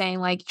hear you saying,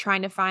 like,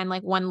 trying to find,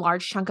 like, one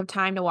large chunk of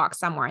time to walk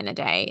somewhere in the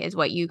day is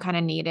what you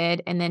kinda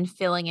needed, and then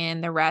filling in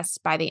the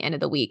rest by the end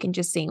of the week and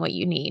just seeing what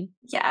you need.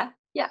 yeah,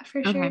 yeah,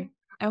 for Okay. sure.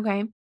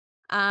 Okay.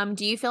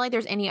 Do you feel like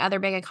there's any other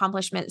big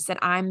accomplishments that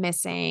I'm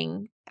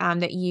missing,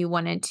 that you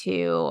wanted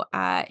to,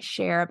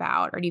 share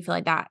about, or do you feel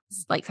like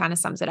that's, like, kinda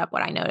sums it up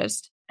what I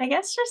noticed? I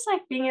guess just,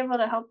 like, being able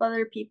to help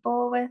other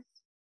people with,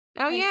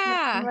 Oh, like, knowing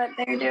yeah. what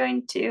they're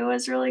doing too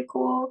is really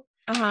cool.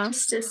 Uh-huh.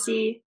 Just to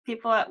see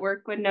people at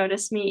work would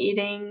notice me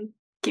eating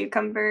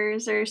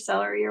cucumbers or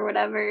celery or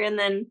whatever, and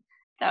then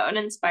that would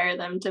inspire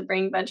them to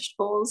bring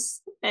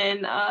vegetables,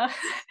 and,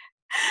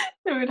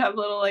 they would have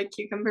little, like,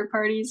 cucumber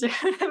parties or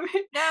whatever.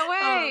 No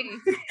Um,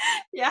 way.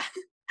 yeah.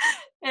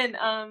 And,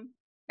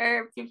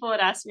 or people would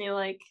ask me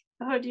like,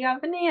 "Oh, do you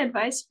have any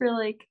advice for,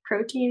 like,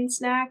 protein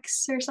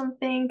snacks or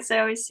something? Because I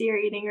always see you're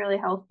eating really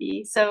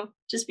healthy." So,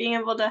 just being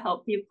able to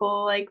help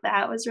people like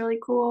that was really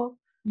cool.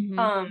 Mhm.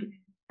 Um,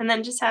 and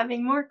then just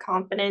having more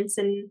confidence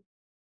in,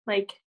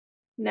 like,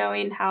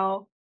 knowing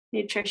how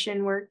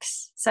nutrition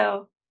works.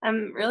 So,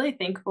 I'm really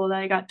thankful that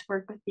I got to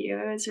work with you.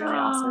 It was really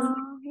awesome.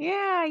 Oh,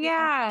 yeah,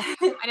 yeah.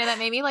 Yeah. I know that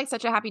made me, like,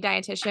 such a happy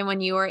dietitian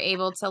when you were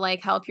able to,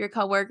 like, help your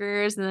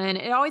coworkers, and then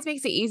it always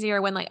makes it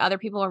easier when, like, other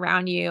people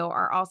around you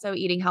are also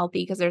eating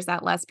healthy because there's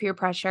that less peer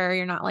pressure,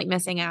 you're not, like,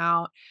 missing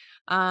out.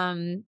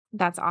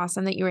 That's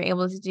awesome that you were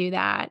able to do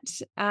that.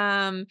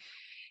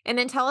 And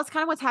then tell us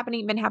kind of what's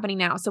been happening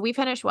now. So we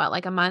finished what,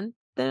 like a month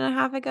and a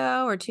half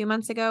ago or 2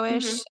 months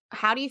Mhm. ago-ish?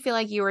 How do you feel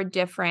like you were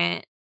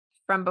different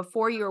from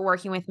before you were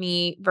working with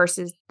me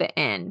versus the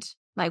end?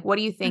 Like, what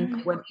do you think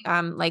Mhm. would,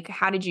 like,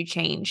 how did you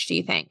change, do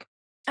you think?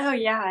 Oh,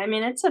 yeah, I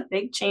mean, it's a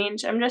big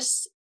change. I'm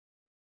just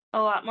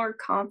a lot more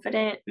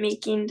confident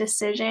making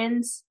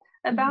decisions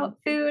Mhm. about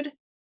food.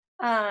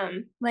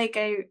 Like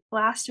I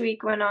last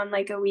week went on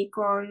like a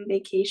week-long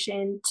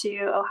vacation to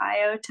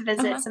Ohio to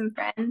visit Uh-huh. some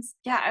friends.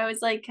 Yeah, I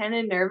was like kind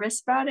of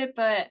nervous about it,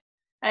 but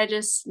I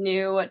just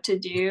knew what to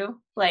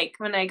do. Like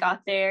when I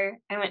got there,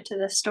 I went to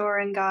the store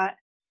and got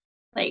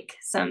like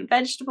some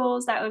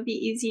vegetables that would be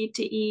easy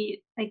to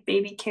eat, like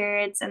baby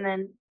carrots, and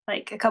then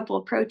like a couple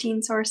of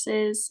protein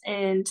sources,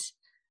 and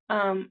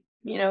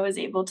was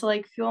able to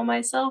like fuel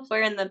myself.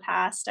 Where in the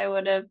past I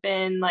would have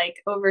been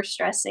like over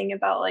stressing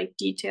about like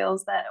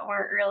details that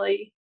weren't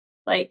really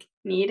like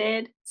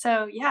needed.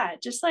 So yeah,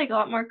 just like a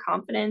lot more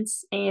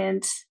confidence.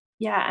 And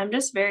yeah, I'm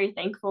just very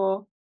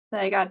thankful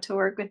that I got to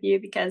work with you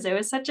because it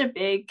was such a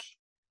big,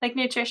 like,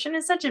 nutrition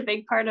is such a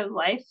big part of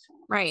life.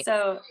 Right.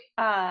 So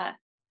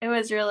it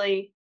was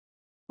really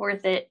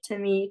worth it to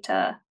me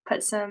to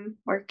put some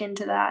work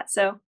into that.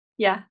 So,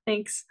 yeah,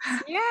 thanks.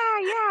 Yeah,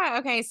 yeah.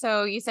 Okay,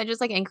 so you said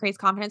just, like, increased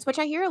confidence, which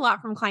I hear a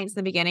lot from clients in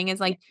the beginning is,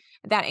 like,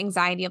 that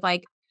anxiety of,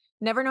 like,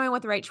 never knowing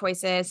what the right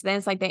choice is. Then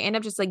it's like they end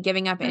up just, like,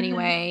 giving up Mhm.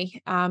 anyway.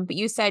 But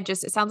you said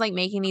just it sounds like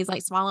making these,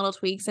 like, small little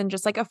tweaks and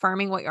just, like,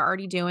 affirming what you're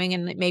already doing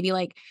and maybe,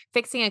 like,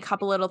 fixing a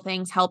couple little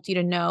things helped you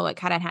to know, like,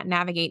 how to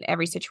navigate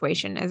every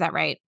situation. Is that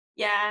right?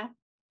 Yeah.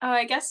 Oh,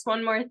 I guess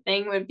one more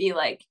thing would be,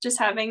 like, just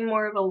having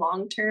more of a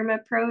long-term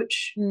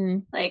approach.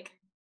 Mm. Like,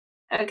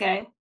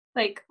 okay,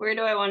 like, where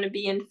do I wanna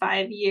be in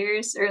 5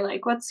 years? Or,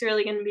 like, what's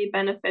really gonna be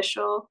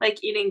beneficial?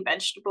 Like, eating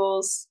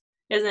vegetables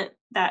isn't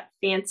that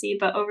fancy,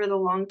 but over the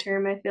long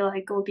term, I feel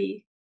like will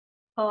be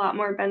a lot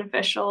more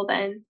beneficial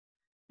than,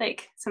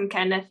 like, some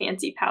kinda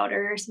fancy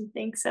powder or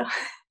something, so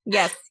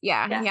Yes,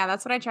 yeah, yeah. yeah,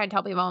 that's what I tried to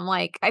tell people. I'm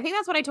like I think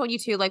that's what I told you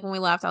too, like, when we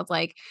left, I was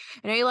like,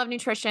 "I know you love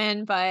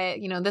nutrition, but,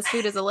 this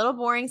food is a little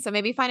boring, so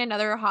maybe find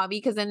another hobby."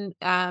 Because then,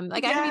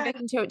 like, I can be Yeah.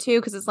 victim to it too,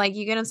 because it's like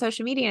you get on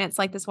social media and it's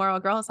like this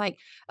world girl is like,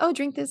 "Oh,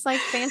 drink this,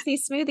 like, fancy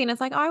smoothie," and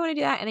it's like, "Oh, I wanna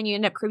do that," and then you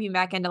end up creeping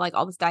back into, like,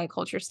 all this diet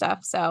culture stuff,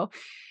 so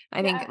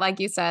I think, Yeah. like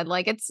you said,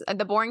 like, it's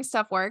the boring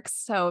stuff works,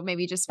 so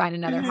maybe just find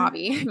another Mhm.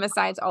 hobby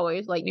besides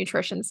always, like,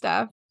 nutrition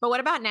stuff. But what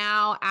about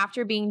now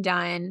after being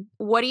done?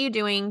 What are you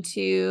doing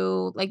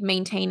to, like,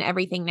 maintain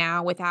everything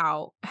now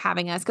without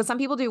having us? Because some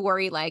people do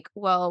worry, like,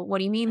 "Well, what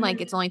do you mean,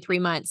 like, it's Mhm. only 3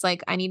 months?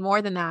 Like, I need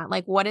more than that."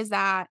 Like, what is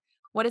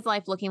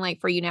life looking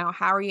like for you now?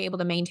 How are you able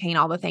to maintain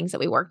all the things that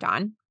we worked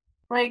on?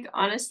 Like,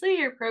 honestly,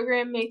 your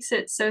program makes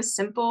it so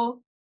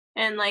simple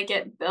and, like,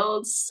 it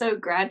builds so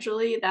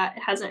gradually that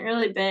it hasn't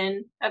really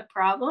been a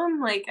problem.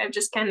 Like, I've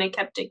just kinda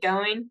kept it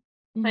going.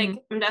 Mhm.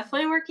 Like, I'm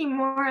definitely working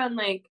more on,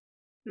 like,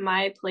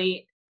 my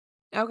plate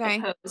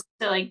Okay. opposed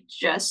to, like,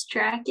 just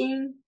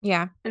tracking,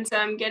 Yeah. and so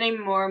I'm getting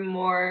more and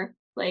more,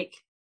 like,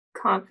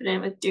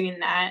 confident with doing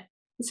that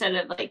instead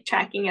of, like,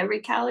 tracking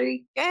every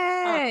calorie.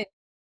 Um, Good.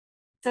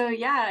 so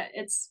yeah,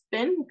 it's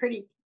been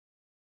pretty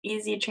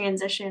easy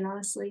transition,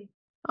 honestly.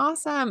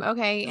 Awesome.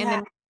 Okay. And Yeah.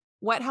 then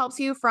what helps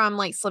you from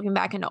like slipping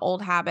back into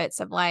old habits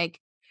of like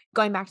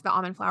going back to the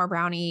almond flour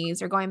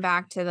brownies or going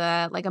back to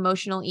the like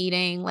emotional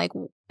eating like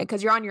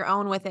because you're on your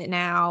own with it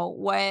now.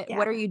 What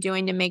are Yeah. you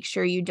doing to make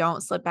sure you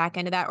don't slip back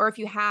into that? Or if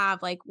you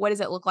have, like what does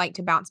it look like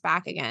to bounce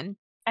back again?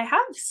 I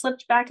have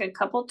slipped back a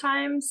couple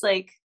times,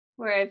 like,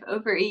 where I've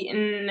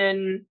overeaten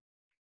and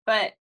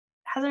but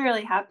hasn't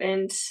really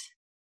happened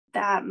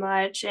that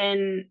much,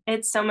 and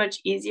it's so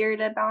much easier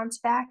to bounce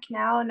back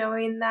now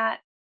knowing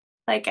that,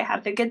 like, I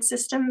have a good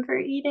system for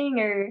eating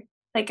or,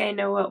 like, I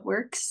know what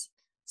works.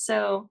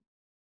 So,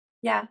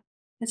 yeah,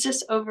 it's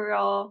just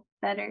overall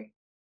better.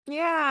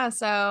 Yeah.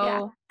 Yeah.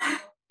 So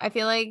I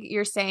feel like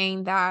you're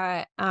saying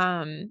that,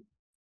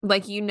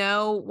 like, you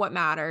know what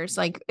matters.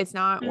 Like, it's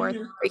not worth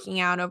Mhm. freaking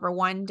out over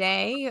one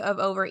day of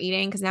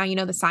overeating because now you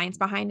know the science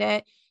behind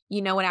it.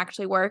 You know what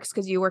actually works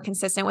because you were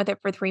consistent with it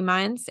for 3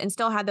 months and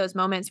still had those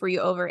moments where you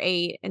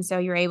overate. And so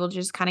you're able to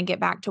just kind of get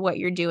back to what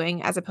you're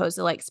doing as opposed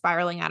to like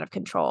spiraling out of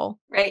control.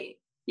 Right.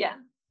 Yeah.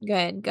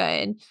 Good,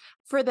 good.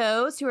 For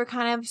those who are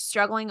kind of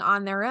struggling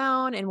on their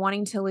own and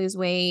wanting to lose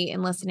weight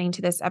and listening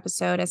to this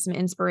episode as some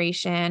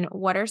inspiration,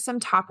 what are some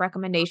top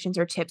recommendations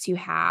or tips you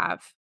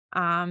have?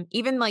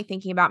 Even like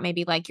thinking about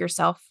maybe like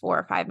yourself 4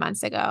 or 5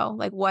 months ago,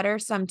 like what are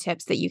some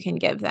tips that you can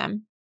give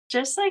them?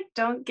 Just, like,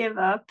 don't give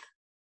up.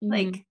 Mhm.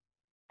 Like,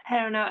 I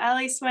don't know, at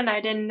least when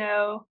I didn't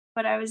know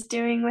what I was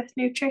doing with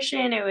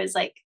nutrition, it was,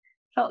 like,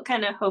 felt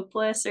kinda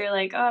hopeless or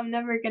like, "Oh, I'm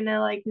never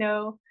gonna, like,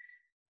 know,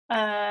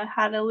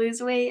 how to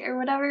lose weight or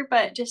whatever,"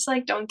 but just,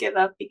 like, don't give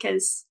up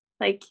because,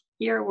 like,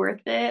 you're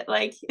worth it,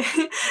 like,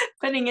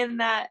 putting in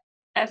that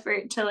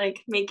effort to,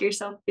 like, make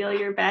yourself feel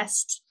your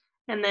best,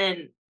 and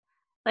then,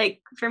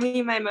 like, for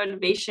me, my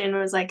motivation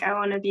was, like, I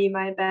wanna be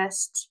my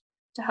best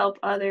to help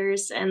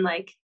others, and,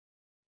 like,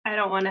 I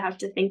don't wanna have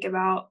to think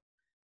about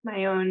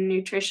my own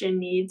nutrition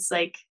needs,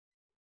 like,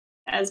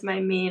 as my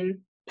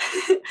main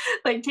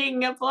like,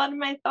 taking up a lot of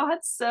my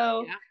thoughts,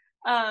 so,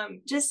 Yeah.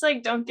 just,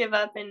 like, don't give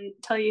up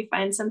until you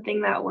find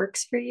something that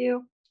works for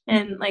you, Mhm.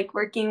 and, like,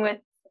 working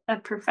with a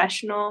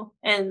professional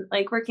and,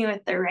 like, working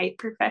with the right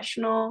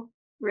professional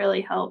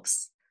really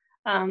helps,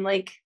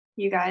 like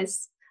you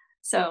guys.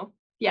 So,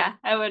 yeah,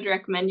 I would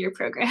recommend your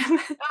program.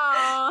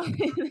 Oh,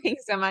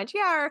 thanks so much.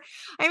 Yeah, or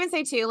I even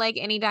say too, like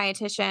any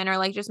dietitian or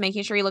like just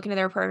making sure you look into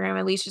their program,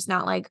 at least just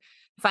not like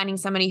finding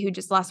somebody who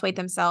just lost weight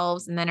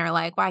themselves and then are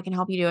like, well, I can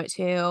help you do it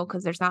too.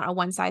 Cause there's not a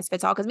one size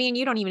fits all. Cause me and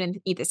you don't even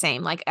eat the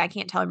same. Like I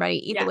can't tell everybody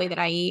eat the Yeah, way that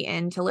I eat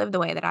and to live the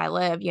way that I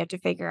live. You have to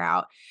figure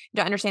out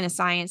to understand the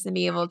science and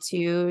be able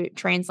to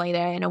translate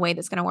it in a way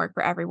that's going to work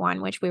for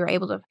everyone, which we were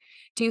able to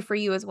do for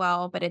you as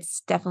well. But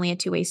it's definitely a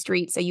two-way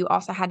street. So you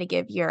also had to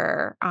give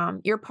your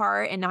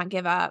part and not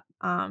give up.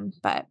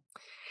 But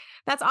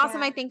that's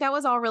awesome. yeah, I think that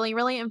was all really,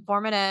 really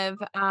informative.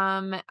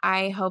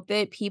 I hope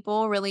that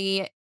people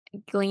really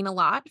glean a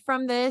lot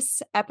from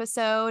this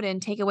episode and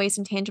take away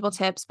some tangible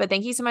tips. But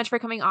thank you so much for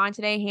coming on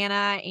today,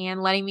 Hannah,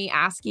 and letting me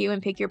ask you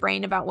and pick your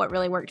brain about what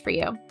really worked for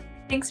you.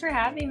 thanks for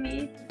having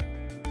me.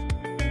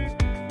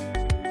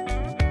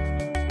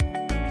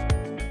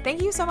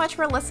 Thank you so much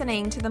for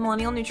listening to the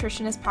Millennial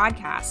Nutritionist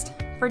Podcast.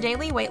 For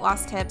daily weight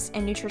loss tips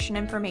and nutrition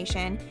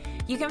information,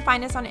 you can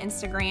find us on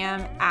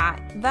Instagram at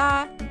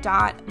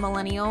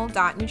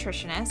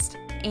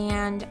the.millennial.nutritionist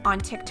and on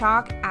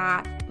TikTok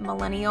at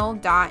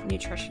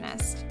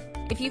millennial.nutritionist.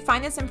 If you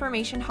find this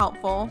information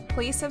helpful,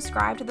 please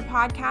subscribe to the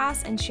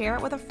podcast and share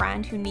it with a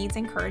friend who needs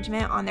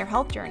encouragement on their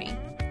health journey.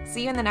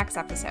 See you in the next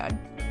episode.